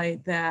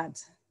highlight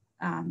that,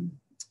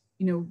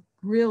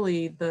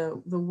 really the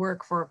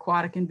work for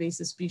aquatic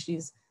invasive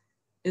species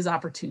is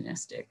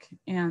opportunistic.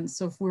 And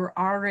so if we're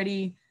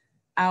already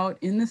out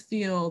in the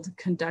field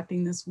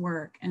conducting this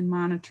work and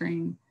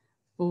monitoring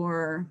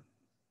for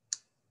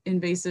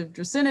invasive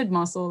dracinid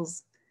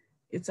mussels,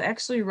 it's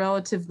actually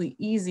relatively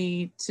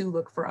easy to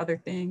look for other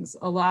things.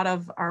 A lot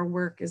of our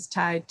work is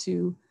tied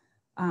to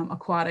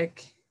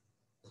aquatic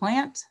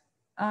plant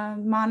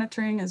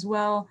monitoring as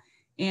well,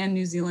 and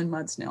New Zealand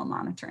mudsnail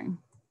monitoring.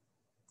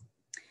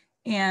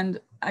 And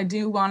I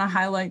do want to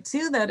highlight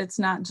too that it's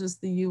not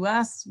just the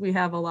US. We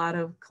have a lot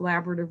of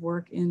collaborative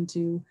work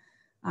into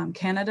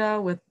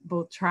Canada with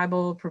both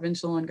tribal,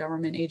 provincial, and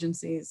government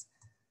agencies.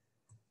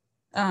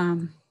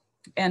 And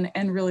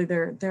really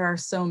there are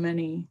so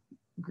many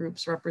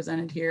groups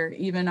represented here.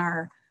 Even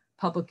our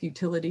public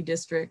utility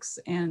districts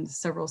and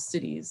several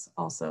cities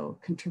also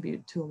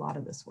contribute to a lot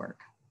of this work.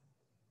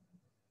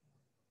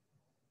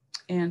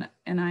 And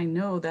I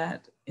know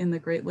that in the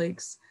Great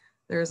Lakes,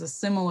 there's a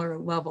similar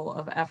level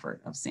of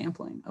effort of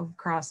sampling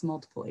across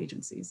multiple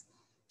agencies.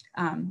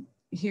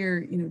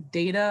 Here,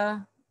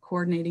 data,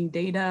 coordinating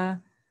data,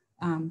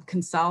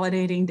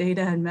 consolidating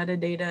data and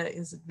metadata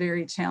is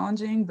very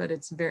challenging, but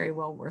it's very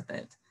well worth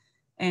it.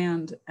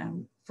 And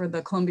for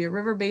the Columbia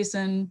River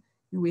Basin,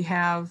 we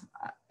have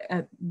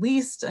at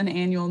least an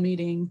annual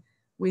meeting.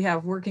 We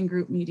have working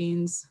group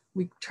meetings.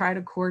 We try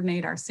to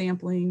coordinate our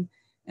sampling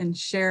and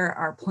share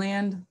our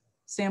planned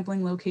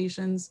sampling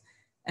locations,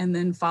 and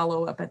then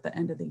follow up at the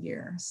end of the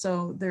year.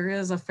 So there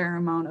is a fair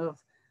amount of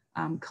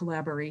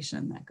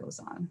collaboration that goes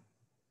on.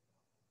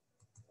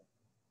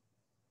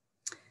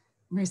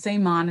 When we say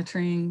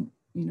monitoring,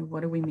 what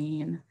do we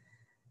mean?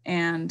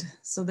 And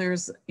so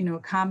there's, a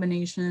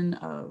combination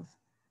of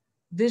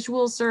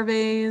visual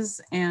surveys.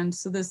 And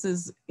so this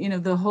is,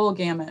 the whole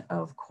gamut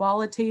of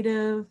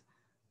qualitative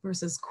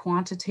versus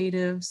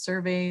quantitative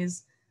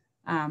surveys.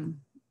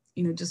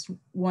 Just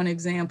one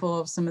example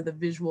of some of the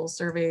visual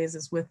surveys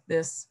is with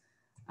this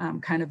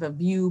kind of a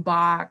view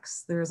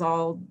box. There's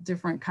all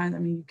different kinds.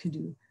 You can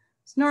do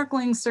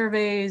snorkeling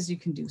surveys, you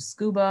can do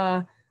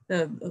scuba,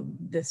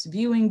 this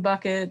viewing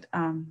bucket.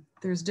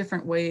 There's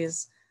different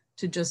ways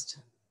to just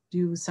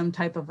do some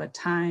type of a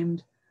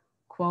timed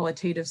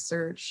qualitative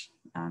search.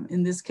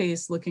 In this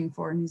case, looking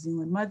for New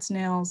Zealand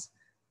mudsnails.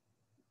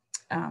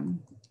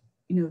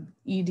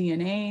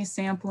 eDNA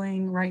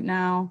sampling right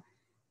now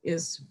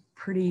is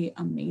pretty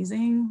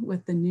amazing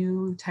with the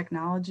new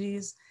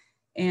technologies.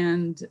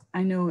 And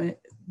I know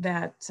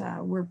that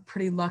we're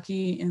pretty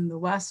lucky in the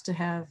West to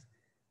have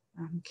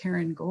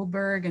Karen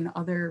Goldberg and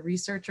other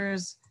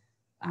researchers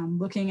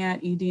looking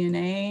at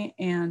eDNA.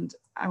 And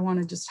I want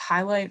to just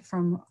highlight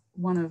from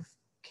one of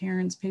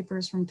Karen's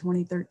papers from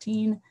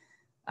 2013.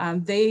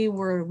 They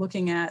were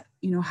looking at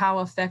how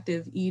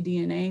effective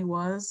eDNA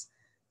was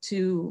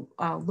to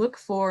look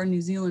for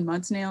New Zealand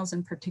mudsnails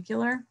in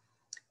particular.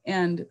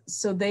 And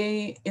so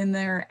they, in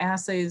their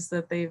assays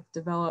that they've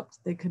developed,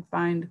 they could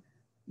find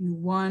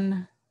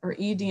eDNA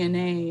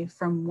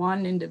from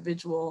one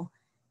individual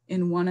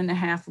in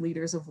 1.5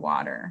 liters of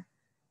water.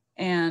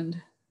 And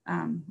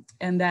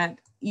that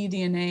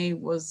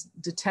eDNA was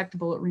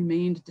detectable, it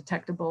remained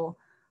detectable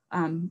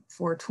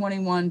for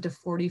 21 to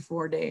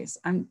 44 days.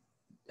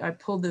 I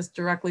pulled this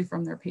directly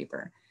from their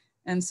paper.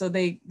 And so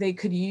they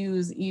could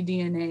use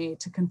eDNA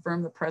to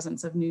confirm the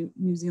presence of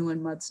New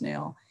Zealand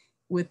mudsnail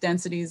with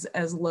densities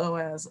as low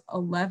as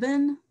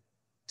 11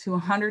 to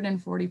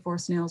 144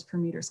 snails per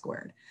meter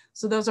squared.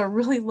 So those are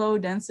really low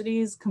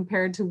densities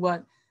compared to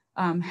what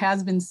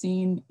has been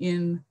seen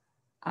in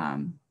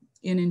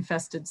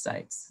infested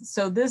sites.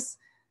 So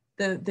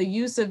the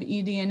use of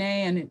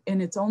eDNA,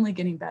 and it's only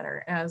getting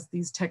better as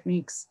these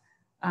techniques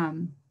are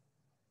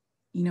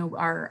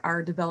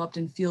developed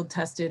and field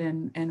tested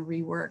and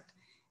reworked,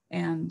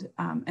 and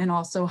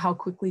also how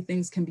quickly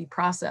things can be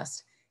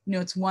processed.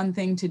 It's one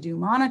thing to do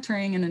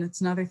monitoring, and then it's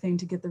another thing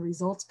to get the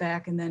results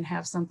back and then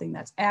have something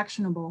that's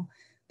actionable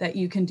that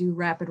you can do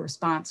rapid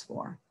response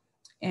for.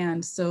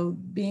 And so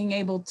being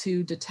able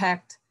to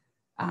detect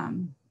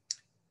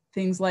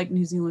things like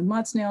New Zealand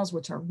mudsnails,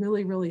 which are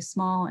really, really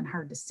small and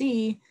hard to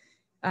see,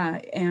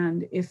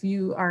 and if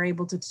you are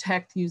able to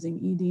detect using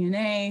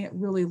eDNA,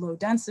 really low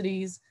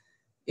densities,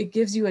 it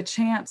gives you a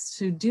chance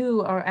to do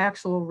our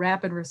actual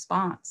rapid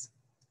response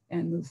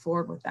and move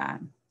forward with that.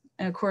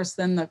 And of course,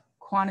 then the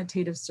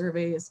quantitative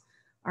surveys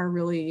are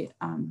really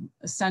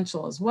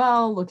essential as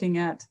well, looking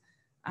at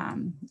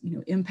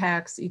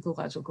impacts,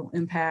 ecological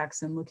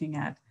impacts, and looking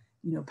at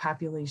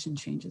population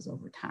changes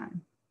over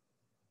time.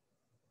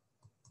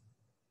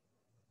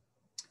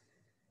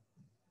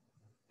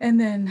 And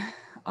then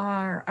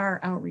our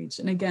outreach,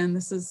 and again,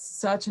 this is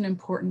such an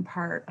important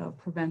part of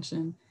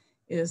prevention,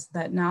 is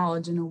that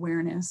knowledge and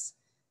awareness.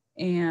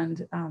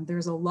 And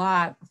there's a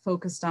lot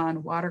focused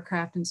on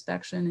watercraft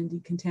inspection and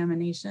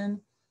decontamination.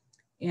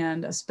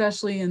 And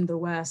especially in the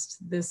West,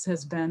 this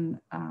has been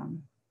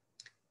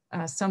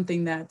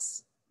something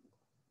that's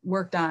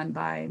worked on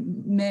by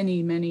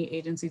many, many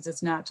agencies.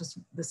 It's not just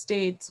the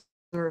states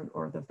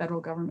or the federal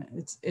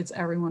government. It's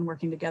everyone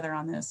working together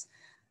on this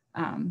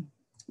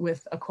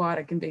with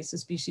aquatic invasive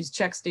species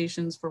check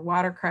stations for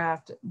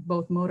watercraft,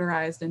 both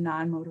motorized and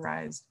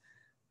non-motorized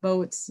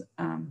boats.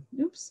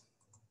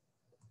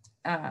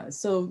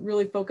 So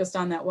really focused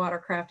on that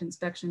watercraft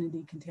inspection and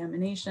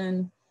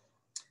decontamination.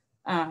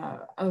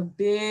 A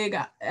big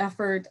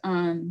effort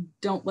on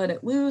Don't Let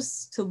It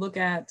Loose to look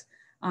at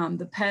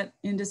the pet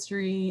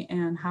industry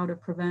and how to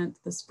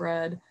prevent the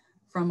spread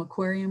from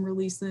aquarium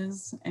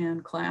releases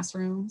and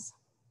classrooms.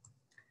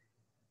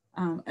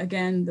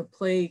 Again, the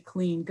Play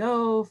Clean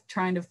Go,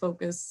 trying to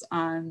focus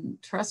on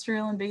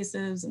terrestrial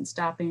invasives and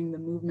stopping the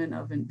movement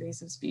of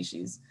invasive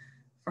species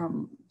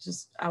from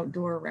just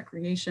outdoor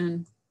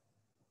recreation.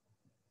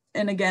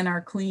 And again,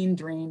 our Clean,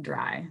 Drain,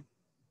 Dry.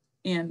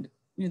 And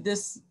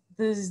this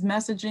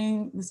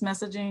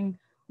messaging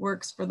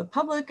works for the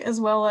public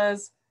as well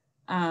as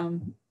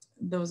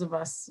those of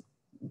us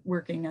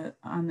working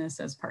on this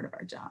as part of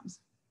our jobs.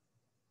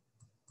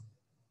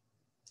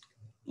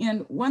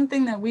 And one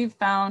thing that we've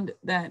found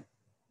that,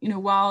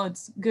 while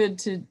it's good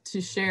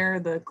to share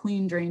the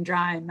Clean, Drain,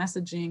 Dry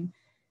messaging,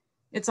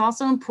 it's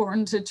also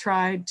important to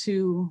try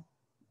to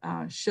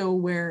show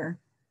where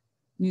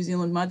New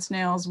Zealand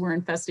mudsnails, where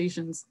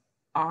infestations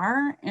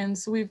are. And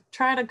so we've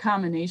tried a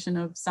combination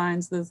of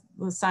signs. The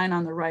sign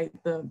on the right,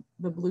 the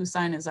blue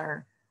sign, is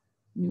our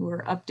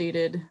newer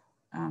updated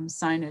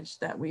signage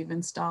that we've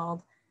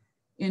installed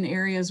in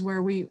areas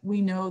where we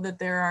know that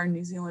there are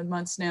New Zealand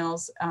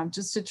mudsnails,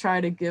 just to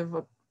try to give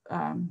a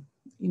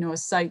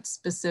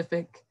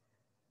site-specific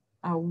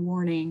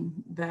warning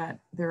that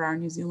there are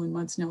New Zealand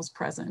mudsnails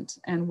present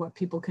and what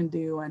people can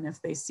do, and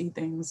if they see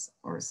things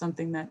or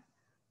something that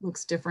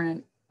looks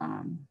different,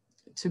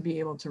 to be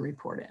able to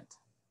report it.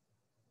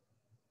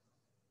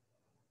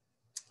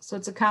 So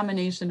it's a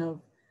combination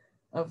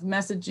of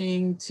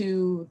messaging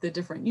to the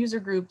different user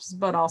groups,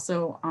 but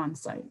also on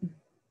site.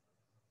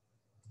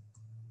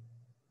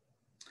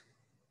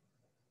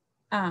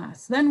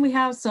 So then we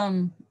have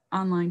some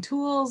online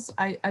tools.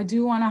 I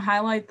do want to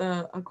highlight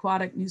the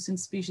Aquatic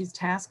Nuisance Species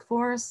Task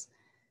Force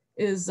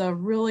is a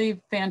really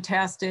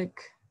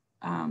fantastic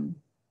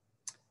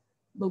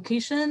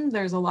location.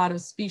 There's a lot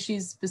of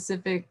species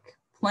specific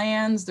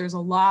plans. There's a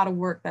lot of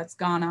work that's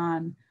gone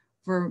on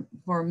for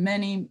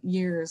many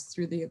years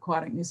through the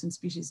Aquatic Nuisance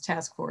Species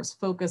Task Force,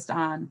 focused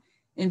on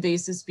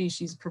invasive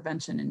species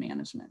prevention and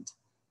management.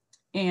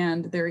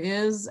 And there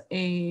is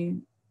a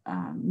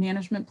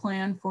management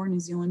plan for New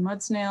Zealand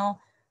mudsnail. I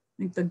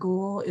think the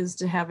goal is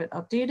to have it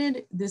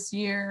updated this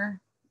year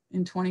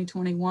in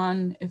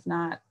 2021, if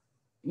not,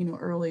 you know,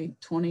 early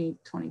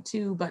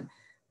 2022. But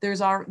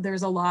there's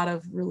a lot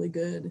of really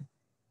good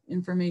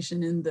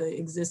information in the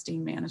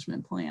existing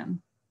management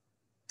plan,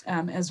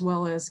 as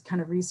well as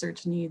kind of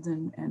research needs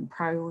and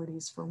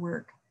priorities for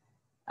work.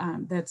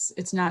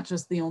 It's not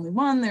just the only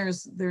one.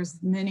 There's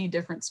many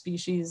different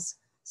species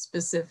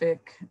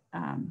specific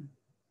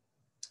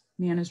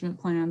management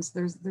plans.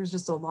 There's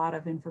just a lot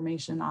of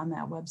information on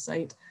that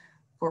website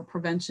for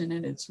prevention,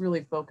 and it's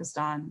really focused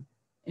on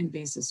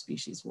invasive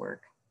species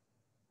work.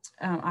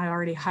 I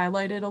already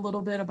highlighted a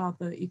little bit about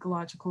the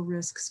ecological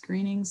risk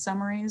screening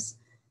summaries,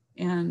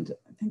 and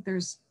I think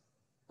there's,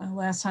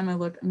 last time I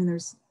looked, I mean,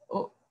 there's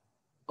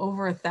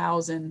over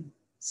 1,000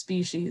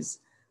 species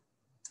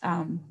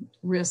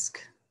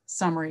risk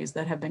summaries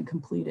that have been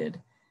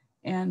completed.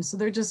 And so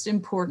they're just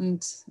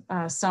important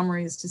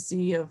summaries to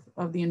see of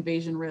the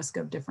invasion risk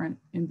of different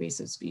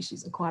invasive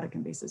species, aquatic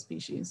invasive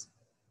species.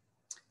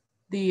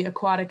 The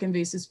Aquatic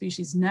Invasive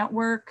Species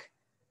Network,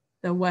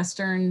 the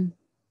Western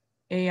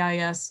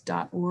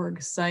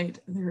AIS.org site,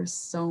 there's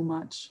so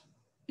much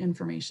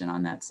information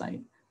on that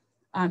site.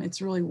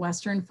 It's really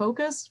Western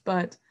focused,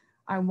 but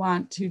I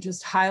want to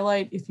just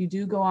highlight, if you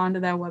do go onto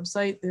that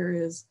website, there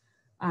is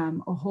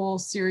a whole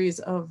series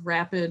of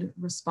rapid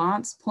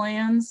response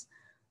plans.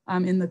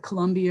 In the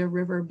Columbia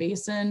River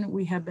Basin,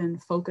 we have been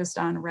focused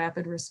on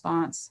rapid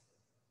response,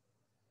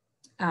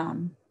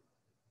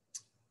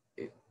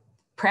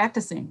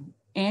 practicing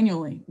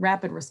annually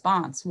rapid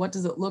response. What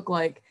does it look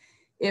like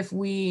if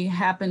we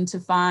happen to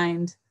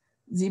find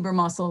zebra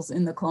mussels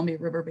in the Columbia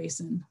River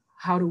Basin?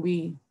 How do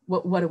we,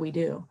 what do we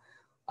do?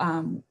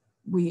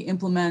 We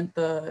implement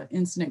the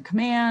incident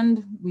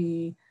command.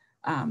 We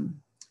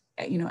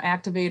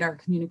activate our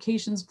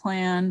communications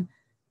plan.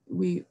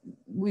 We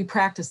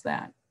practice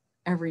that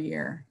every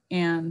year.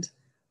 And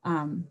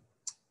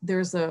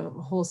there's a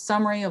whole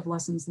summary of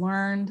lessons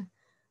learned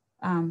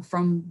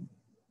from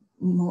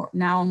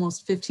now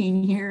almost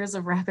 15 years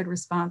of rapid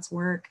response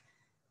work,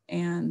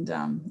 and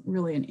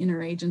really an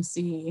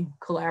interagency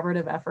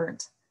collaborative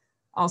effort,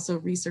 also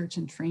research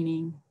and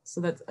training.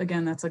 So that's,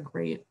 again, that's a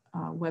great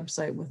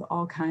website with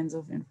all kinds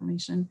of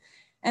information.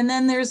 And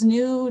then there's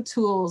new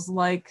tools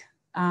like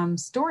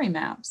story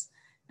maps.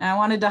 And I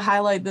wanted to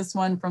highlight this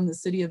one from the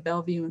city of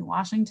Bellevue in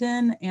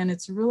Washington. And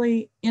it's a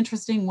really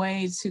interesting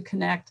way to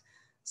connect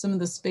some of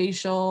the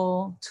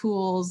spatial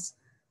tools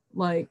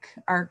like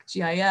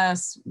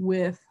ArcGIS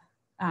with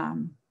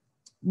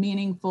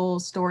meaningful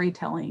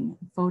storytelling,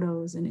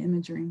 photos and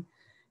imagery.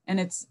 And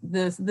it's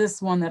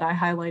this one that I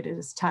highlighted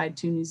is tied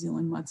to New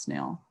Zealand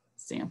mudsnail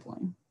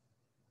sampling.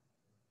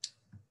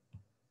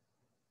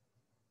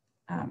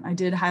 I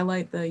did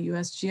highlight the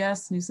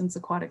USGS Nuisance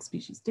Aquatic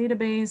Species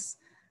Database,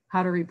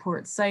 how to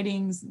report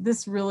sightings.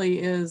 This really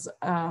is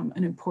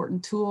an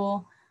important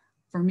tool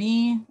for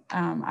me.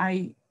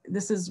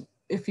 This is,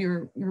 if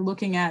you're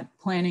looking at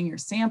planning your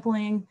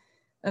sampling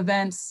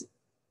events,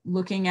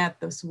 looking at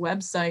this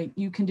website,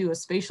 you can do a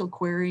spatial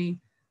query.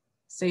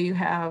 Say you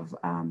have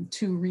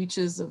 2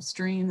 reaches of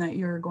stream that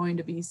you're going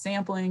to be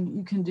sampling.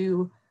 You can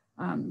do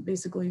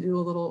basically do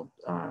a little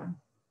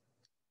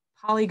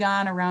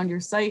polygon around your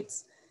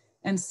sites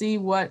and see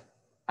what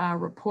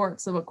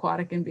reports of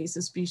aquatic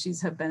invasive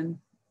species have been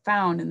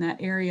found in that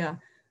area.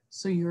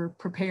 So you're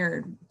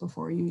prepared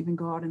before you even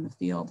go out in the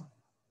field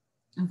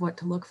of what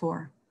to look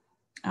for.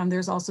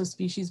 There's also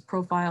species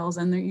profiles,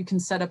 and there you can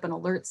set up an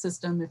alert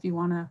system if you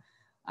want to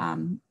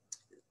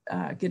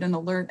get an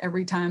alert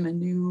every time a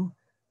new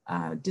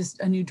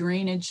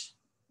drainage,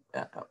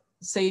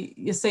 say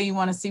you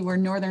want to see where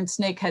northern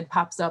snakehead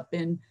pops up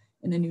in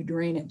a new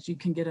drainage, you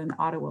can get an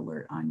auto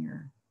alert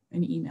on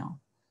an email.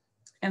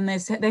 And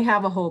they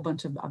have a whole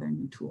bunch of other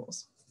new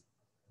tools.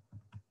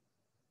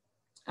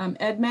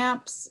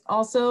 EdMaps,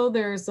 also,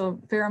 there's a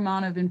fair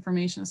amount of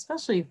information,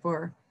 especially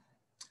for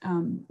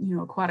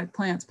aquatic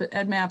plants, but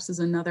EdMaps is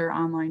another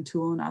online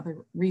tool, another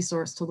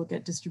resource to look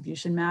at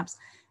distribution maps.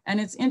 And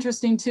it's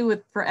interesting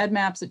too, for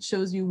EdMaps, it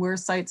shows you where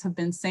sites have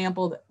been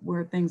sampled,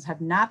 where things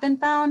have not been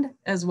found,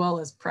 as well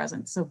as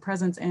presence. So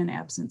presence and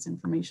absence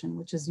information,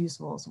 which is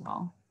useful as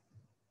well.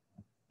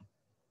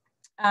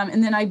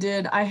 And then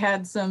I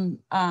had some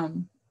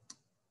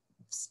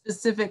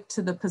specific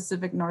to the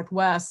Pacific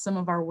Northwest, some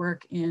of our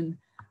work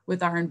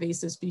with our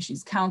invasive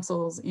species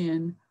councils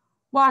in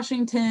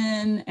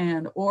Washington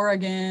and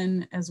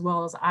Oregon, as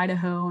well as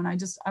Idaho. And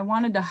I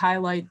wanted to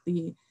highlight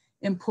the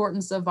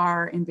importance of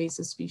our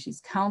invasive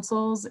species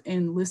councils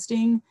in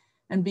listing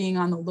and being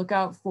on the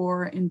lookout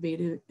for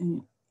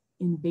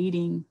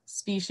invading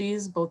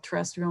species, both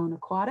terrestrial and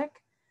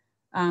aquatic.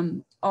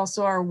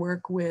 Also our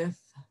work with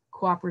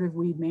cooperative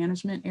weed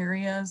management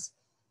areas.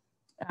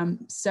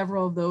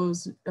 Several of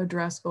those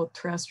address both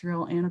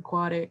terrestrial and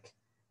aquatic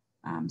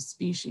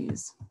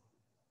species.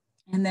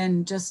 And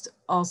then just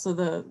also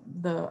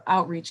the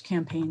outreach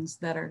campaigns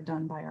that are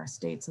done by our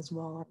states as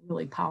well are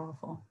really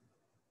powerful.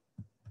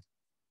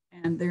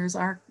 And there's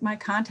my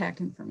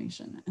contact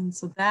information. And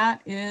so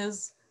that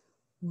is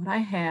what I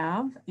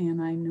have.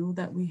 And I know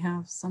that we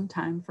have some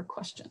time for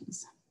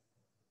questions.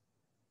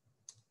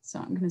 So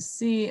I'm going to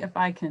see if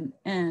I can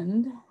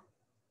end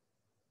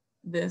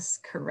this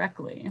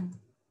correctly.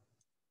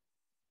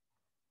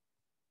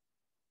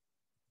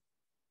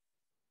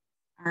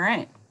 All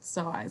right,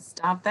 so I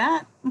stop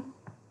that.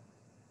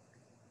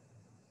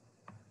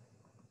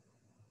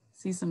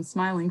 See some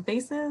smiling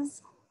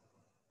faces.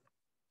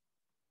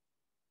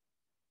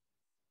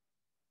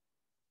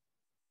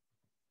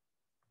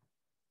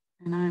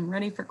 And I'm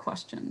ready for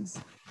questions.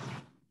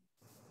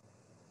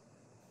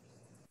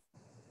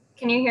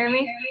 Can you hear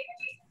me?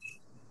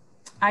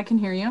 I can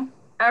hear you.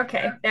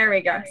 Okay, there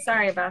we go.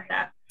 Sorry about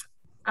that.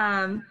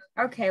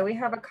 Okay, we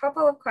have a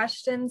couple of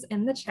questions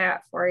in the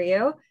chat for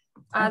you.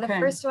 The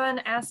first one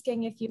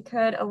asking if you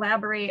could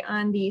elaborate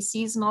on the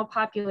seasonal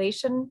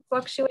population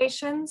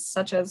fluctuations,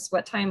 such as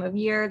what time of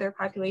year their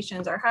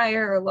populations are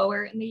higher or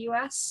lower in the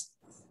US.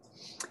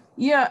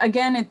 Yeah,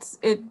 again,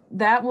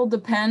 that will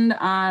depend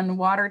on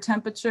water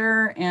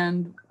temperature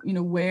and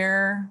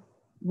where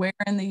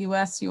in the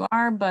US you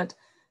are, but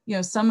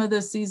some of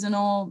the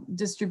seasonal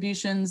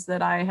distributions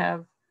that I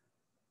have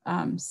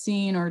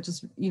seen or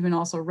just even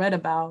also read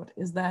about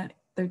is that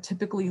they're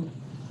typically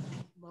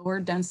lower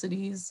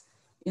densities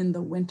in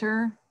the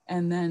winter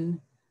and then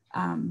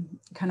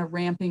kind of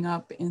ramping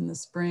up in the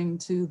spring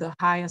to the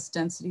highest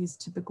densities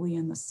typically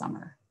in the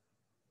summer.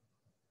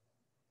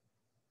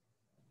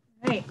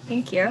 Great,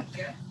 thank you.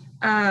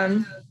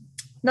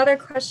 Another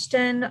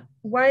question,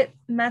 what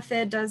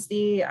method does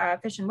the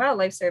Fish and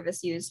Wildlife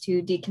Service use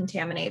to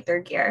decontaminate their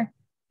gear?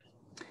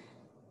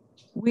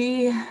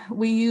 We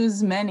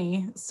use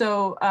many.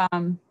 So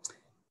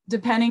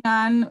depending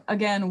on,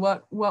 again,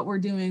 what we're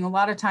doing, a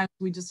lot of times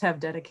we just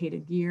have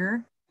dedicated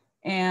gear.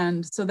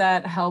 And so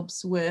that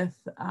helps with,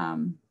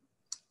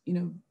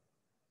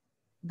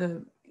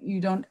 you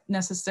don't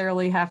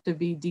necessarily have to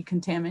be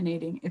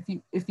decontaminating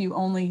if you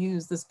only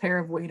use this pair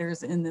of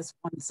waders in this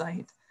one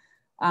site.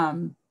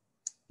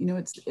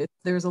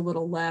 There's a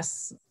little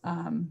less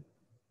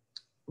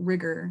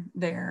rigor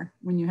there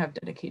when you have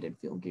dedicated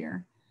field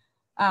gear.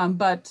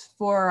 But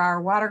for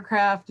our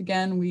watercraft,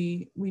 again,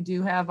 we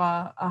do have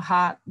a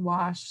hot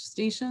wash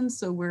station.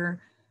 So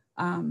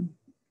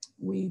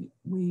we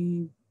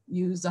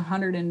use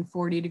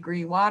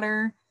 140-degree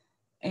water,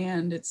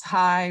 and it's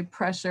high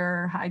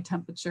pressure, high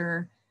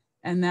temperature,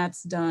 and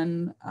that's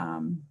done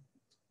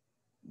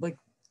like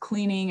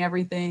cleaning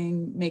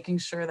everything, making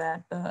sure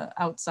that the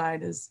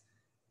outside is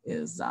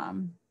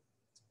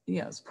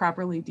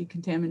properly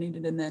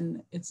decontaminated, and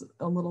then it's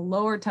a little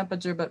lower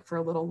temperature, but for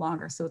a little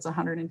longer. So it's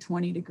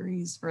 120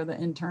 degrees for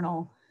the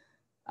internal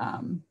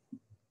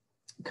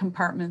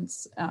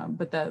compartments,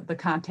 but the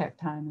contact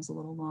time is a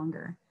little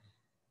longer.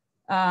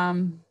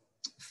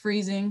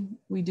 Freezing,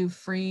 we do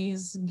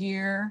freeze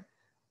gear,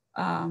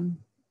 and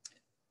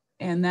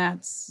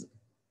that's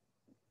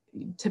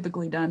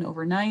typically done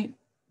overnight.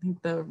 I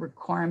think the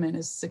requirement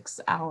is 6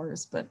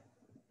 hours, but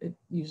it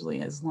usually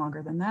is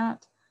longer than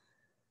that.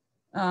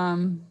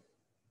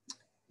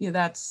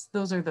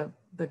 Those are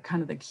the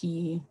kind of the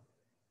key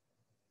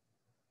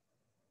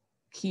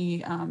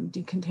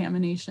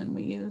decontamination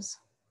we use.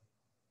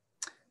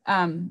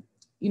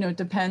 It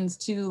depends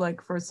too,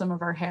 like for some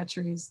of our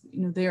hatcheries,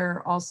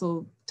 they're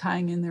also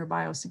tying in their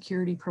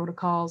biosecurity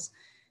protocols.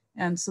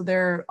 And so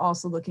they're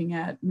also looking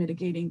at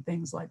mitigating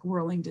things like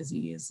whirling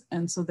disease.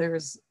 And so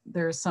there's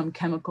some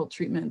chemical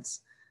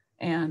treatments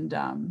and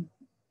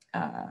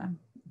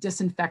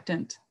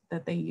disinfectant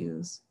that they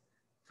use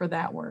for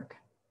that work.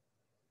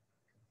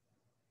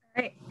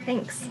 All right,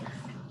 thanks.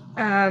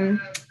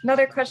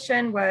 Another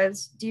question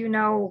was, do you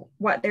know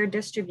what their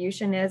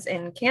distribution is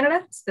in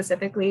Canada,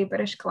 specifically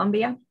British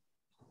Columbia?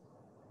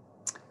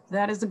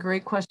 That is a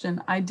great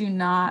question. I do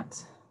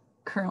not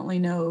currently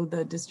know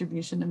the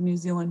distribution of New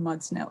Zealand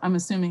mudsnail. I'm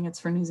assuming it's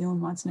for New Zealand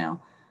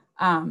mudsnail.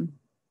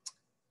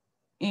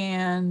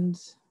 And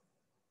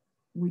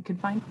we could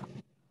find,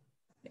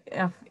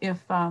 if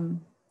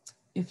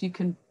you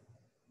can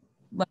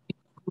let me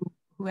know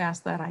who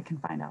asked that, I can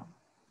find out.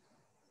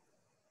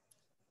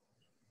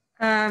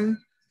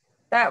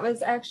 That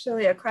was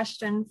actually a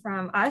question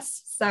from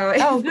us. So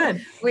oh,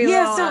 good.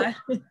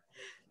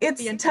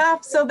 It's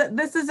tough. So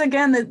this is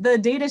again the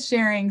data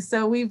sharing.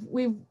 So we've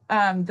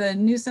the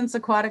nuisance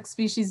aquatic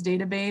species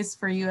database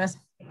for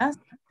USDS.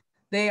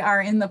 They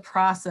are in the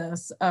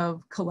process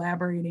of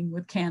collaborating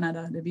with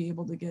Canada to be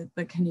able to get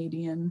the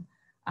Canadian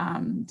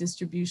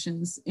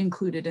distributions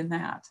included in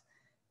that.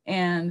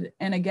 And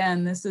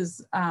again, this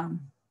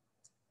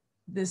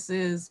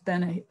has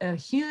been a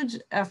huge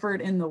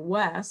effort in the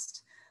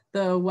West.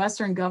 The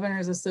Western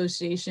Governors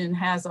Association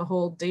has a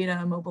whole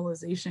data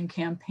mobilization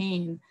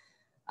campaign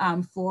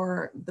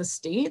for the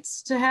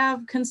states to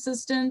have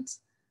consistent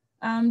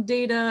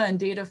data and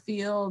data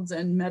fields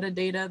and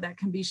metadata that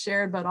can be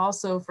shared, but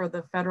also for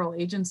the federal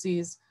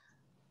agencies.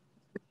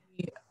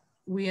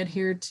 We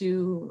adhere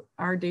to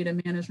our data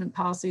management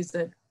policies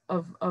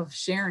of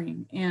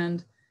sharing.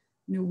 And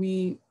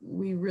we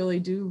really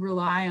do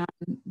rely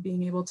on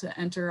being able to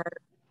enter our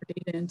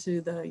data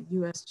into the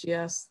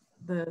USGS,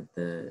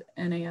 the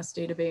NAS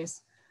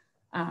database.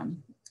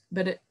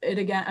 But it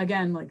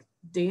again, like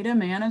data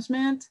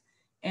management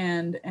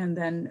and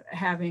then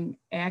having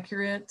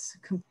accurate,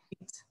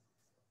 complete,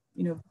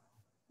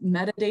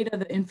 metadata,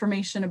 the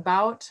information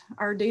about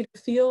our data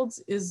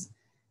fields is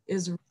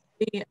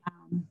really,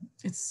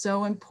 it's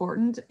so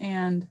important.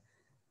 And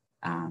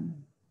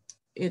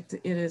it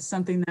is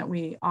something that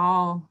we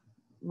all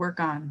work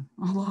on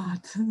a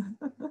lot.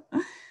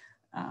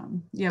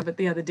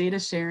 The data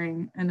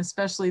sharing, and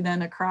especially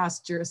then across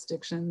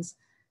jurisdictions,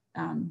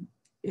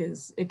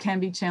 it can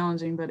be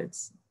challenging, but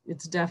it's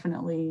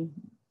definitely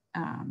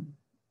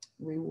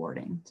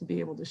rewarding to be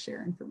able to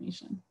share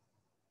information.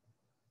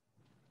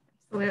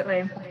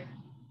 Absolutely.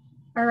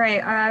 All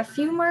right, a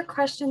few more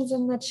questions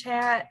in the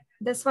chat.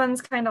 This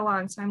one's kind of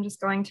long, so I'm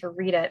just going to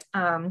read it.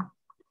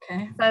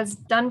 Okay. It says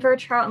Denver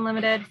Trout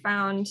Unlimited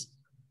found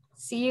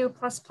Cu++,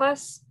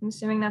 I'm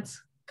assuming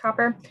that's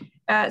copper,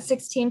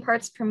 16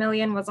 parts per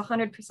million was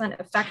 100%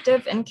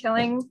 effective in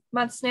killing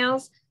mud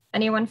snails.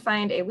 Anyone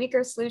find a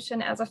weaker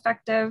solution as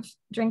effective?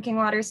 Drinking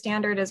water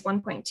standard is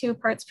 1.2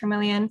 parts per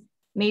million.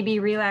 Maybe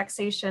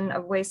relaxation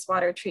of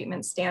wastewater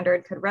treatment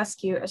standard could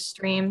rescue a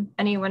stream.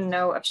 Anyone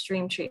know of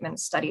stream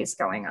treatment studies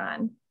going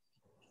on?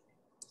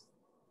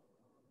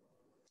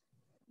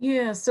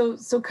 Yeah, so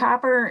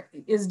copper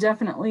is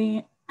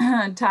definitely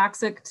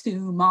toxic to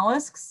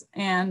mollusks.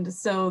 And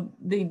so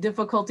the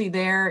difficulty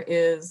there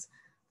is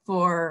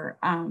for,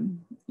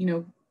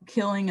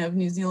 killing of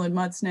New Zealand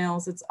mud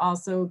snails. It's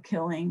also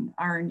killing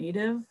our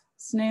native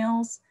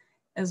snails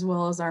as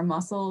well as our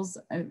mussels.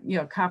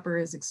 Copper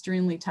is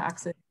extremely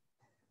toxic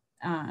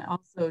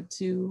also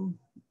to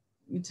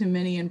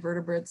many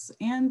invertebrates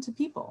and to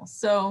people.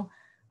 So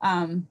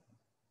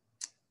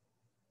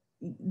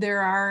there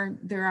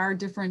are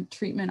different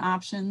treatment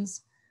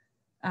options.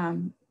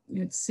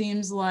 It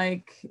seems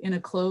like in a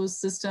closed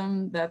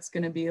system, that's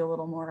going to be a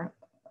little more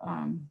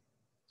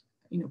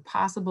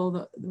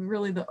possible.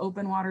 Really the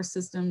open water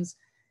systems,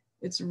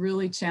 it's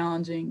really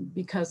challenging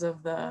because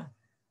of the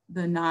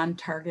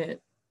non-target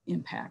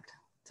impact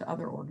to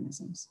other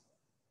organisms.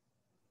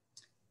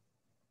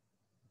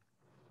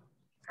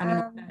 I don't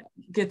know if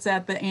that gets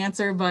at the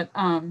answer, but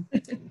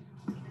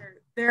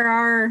there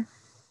are,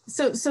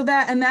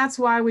 that's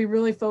why we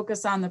really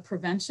focus on the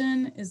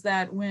prevention, is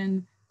that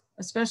when,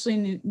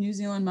 especially New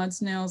Zealand mud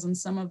snails and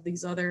some of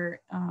these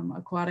other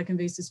aquatic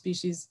invasive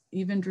species,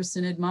 even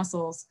dracinid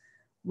mussels,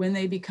 when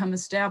they become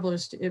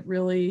established, it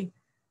really,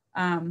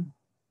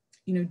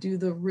 do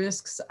the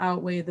risks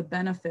outweigh the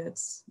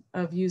benefits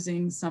of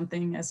using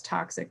something as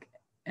toxic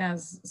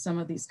as some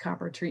of these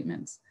copper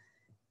treatments.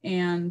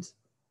 And,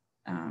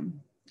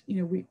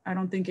 I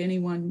don't think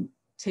anyone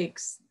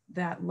takes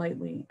that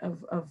lightly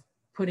of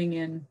putting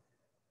in,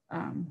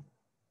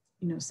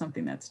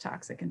 something that's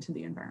toxic into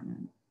the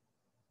environment.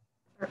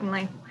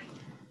 Certainly.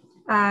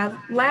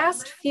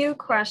 Last few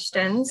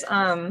questions.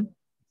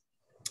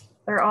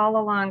 They're all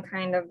along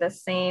kind of the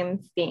same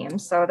theme.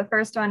 So the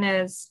first one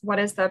is, what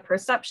is the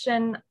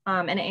perception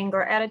and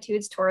angler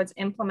attitudes towards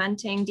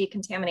implementing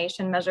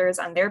decontamination measures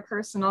on their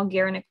personal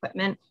gear and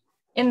equipment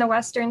in the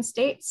Western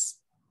states?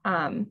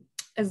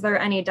 Is there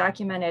any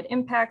documented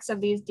impacts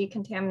of these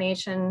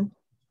decontamination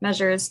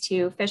measures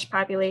to fish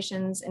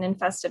populations in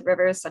infested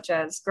rivers, such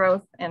as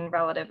growth and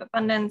relative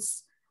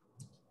abundance?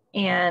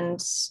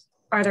 And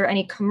are there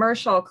any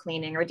commercial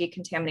cleaning or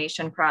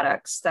decontamination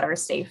products that are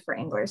safe for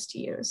anglers to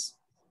use?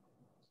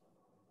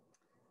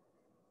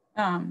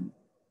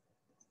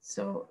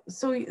 So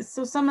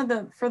some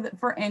of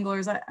for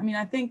anglers,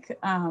 I think,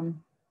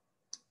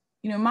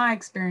 my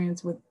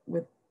experience with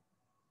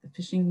the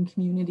fishing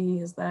community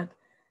is that,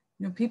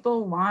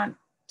 people want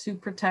to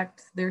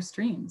protect their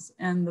streams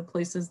and the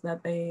places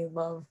that they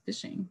love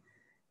fishing.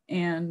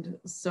 And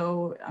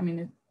so,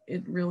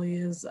 it really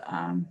is,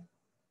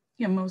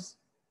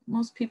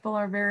 most people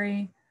are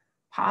very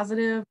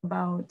positive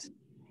about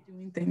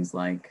doing things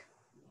like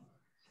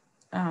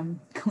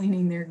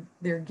cleaning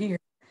their gear.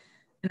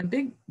 And a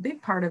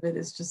big part of it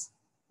is just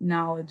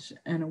knowledge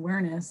and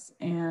awareness.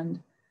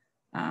 And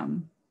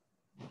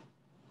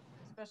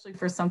especially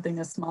for something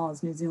as small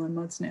as New Zealand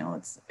mud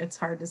snail, it's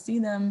hard to see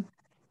them.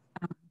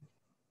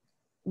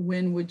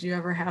 When would you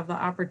ever have the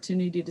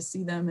opportunity to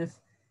see them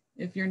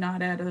if you're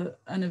not at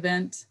an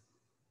event,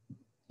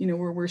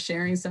 where we're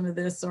sharing some of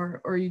this,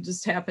 or you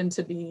just happen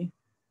to be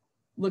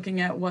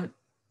looking at what,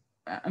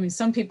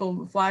 some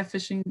people fly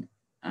fishing,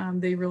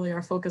 they really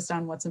are focused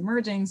on what's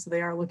emerging, so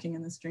they are looking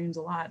in the streams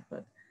a lot,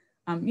 but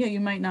you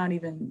might not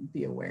even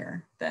be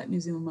aware that New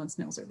Zealand mud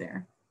snails are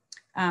there.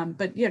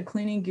 But yeah,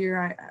 cleaning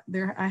gear,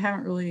 I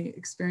haven't really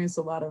experienced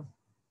a lot of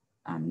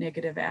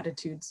negative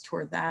attitudes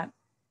toward that.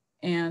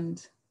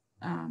 And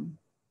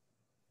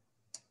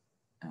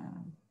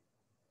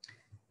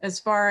as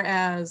far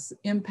as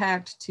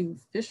impact to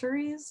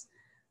fisheries,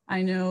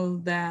 I know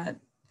that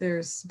there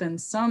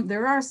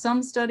are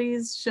some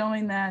studies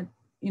showing that,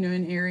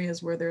 in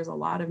areas where there's a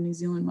lot of New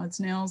Zealand mud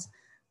snails,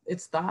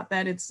 it's thought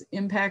that it's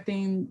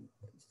impacting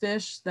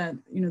fish, that,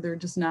 you know, they're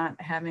just not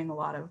having a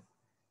lot of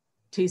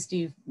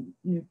tasty,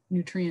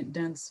 nutrient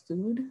dense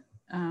food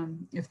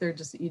if they're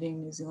just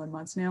eating New Zealand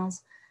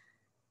mudsnails.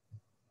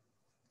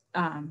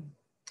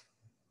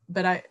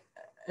 But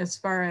as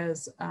far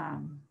as,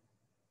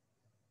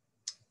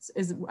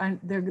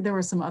 there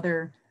were some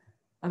other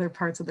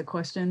parts of the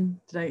question.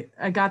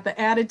 I got the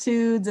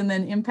attitudes and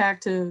then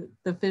impact to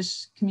the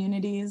fish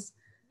communities.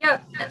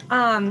 Yep.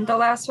 The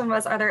last one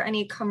was, are there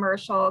any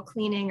commercial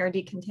cleaning or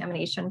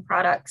decontamination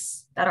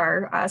products that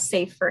are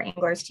safe for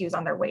anglers to use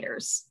on their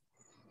waders?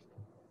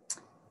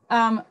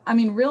 I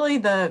mean, really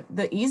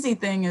the easy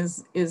thing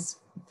is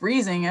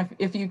freezing.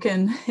 If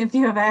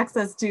you have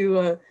access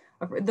to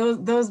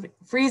those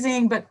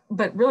freezing,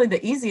 but really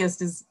the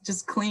easiest is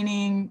just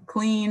clean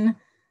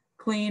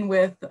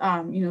with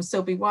you know,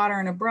 soapy water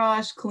and a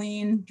brush,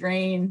 clean,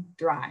 drain,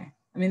 dry.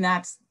 I mean,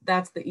 that's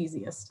the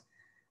easiest.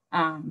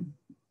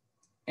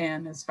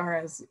 And as far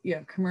as, yeah,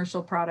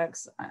 commercial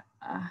products,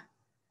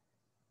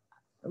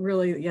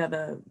 really, yeah,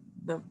 the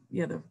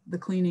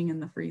cleaning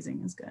and the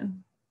freezing is good.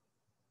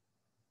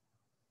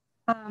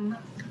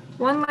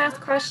 One last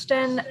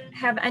question: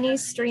 have any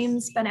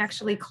streams been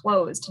actually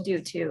closed due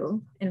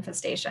to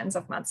infestations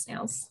of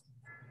mudsnails?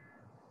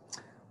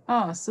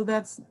 Oh, so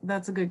that's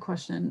a good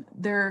question.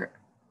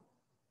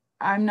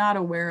 I'm not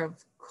aware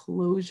of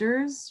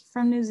closures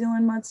from New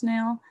Zealand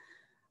mudsnail,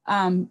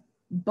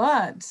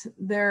 but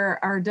there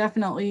are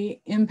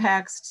definitely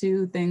impacts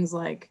to things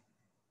like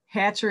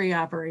hatchery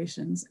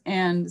operations.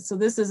 And so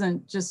this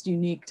isn't just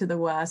unique to the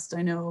West.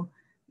 I know,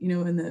 you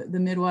know, in the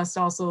Midwest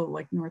also,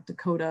 like North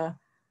Dakota,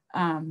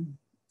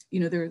 you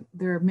know, there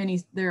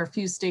are a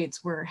few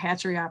states where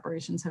hatchery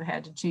operations have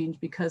had to change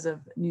because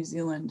of New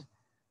Zealand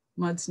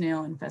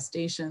mudsnail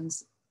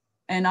infestations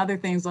and other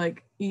things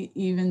like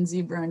even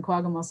zebra and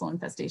quagga mussel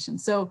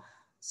infestations.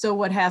 So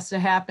what has to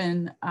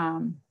happen,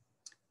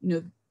 you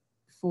know,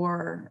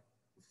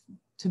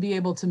 to be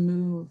able to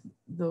move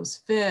those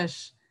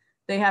fish,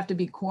 they have to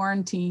be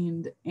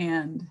quarantined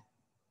and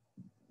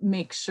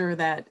make sure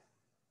that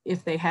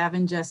if they have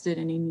ingested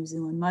any New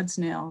Zealand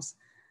mudsnails,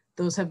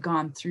 those have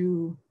gone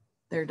through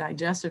their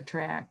digestive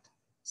tract,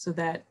 so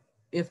that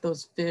if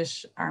those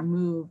fish are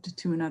moved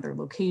to another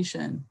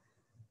location,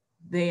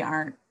 they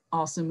aren't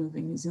also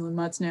moving New Zealand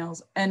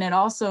mudsnails. And it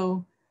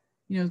also,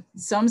 you know,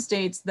 some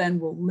states then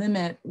will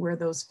limit where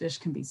those fish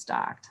can be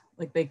stocked.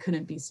 Like they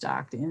couldn't be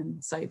stocked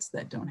in sites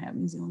that don't have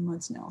New Zealand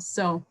mudsnails.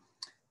 So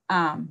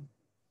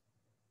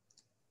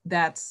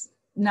that's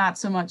not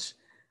so much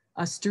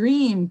a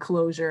stream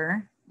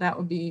closure. That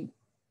would be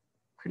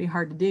pretty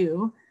hard to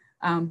do,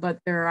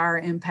 but there are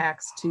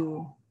impacts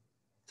to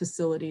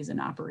facilities and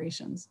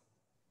operations.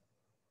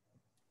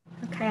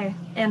 Okay,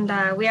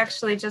 and we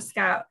actually just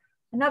got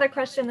another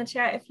question in the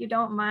chat, if you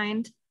don't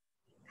mind.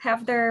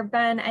 Have there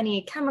been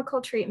any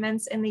chemical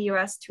treatments in the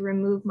US to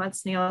remove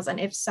mudsnails? And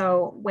if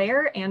so,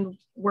 where, and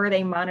were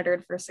they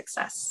monitored for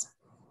success?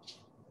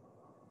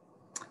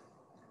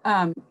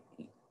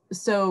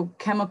 So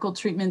chemical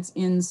treatments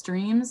in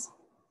streams?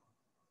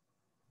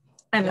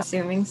 I'm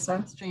assuming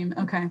so. Stream,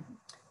 okay.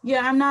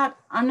 Yeah, I'm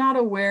not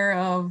aware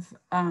of,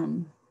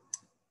 you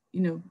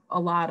know, a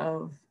lot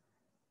of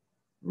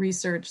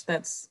research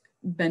that's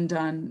been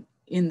done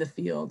in the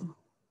field.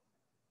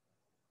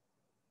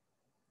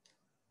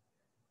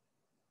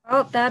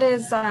 Well,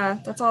 that's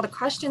all the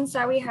questions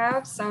that we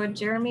have. So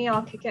Jeremy,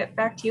 I'll kick it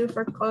back to you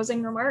for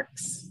closing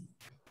remarks.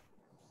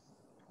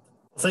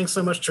 Thanks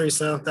so much,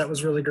 Theresa. That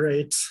was really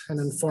great and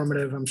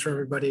informative. I'm sure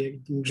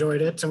everybody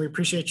enjoyed it, and we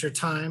appreciate your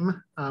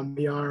time.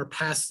 We are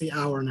past the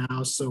hour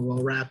now, so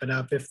we'll wrap it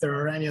up. If there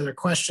are any other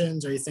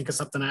questions or you think of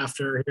something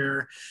after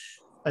here,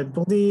 I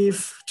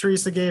believe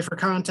Theresa gave her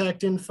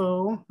contact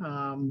info.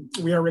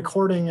 We are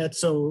recording it,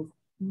 so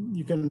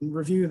you can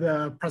review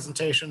the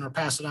presentation or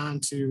pass it on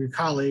to your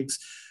colleagues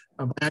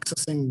by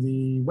accessing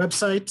the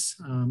website.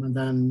 And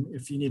then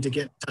if you need to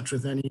get in touch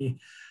with anything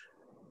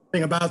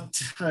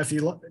about, if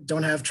you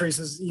don't have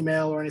Theresa's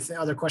email or anything,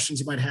 other questions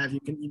you might have,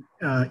 you can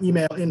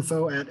email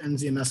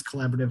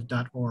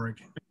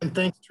info@nzmscollaborative.org. And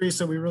thanks,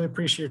 Theresa. We really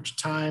appreciate your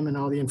time and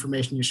all the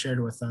information you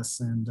shared with us.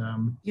 And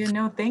you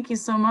know, thank you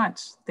so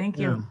much. Thank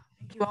you. Yeah.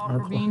 Thank you all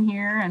for being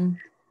here, and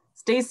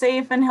stay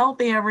safe and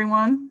healthy,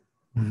 everyone.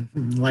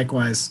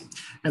 Likewise.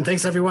 And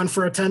thanks everyone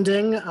for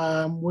attending.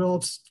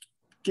 We'll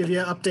give you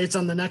updates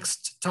on the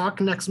next talk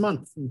next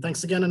month. And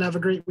thanks again, and have a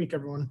great week,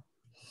 everyone.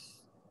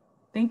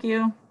 Thank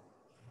you.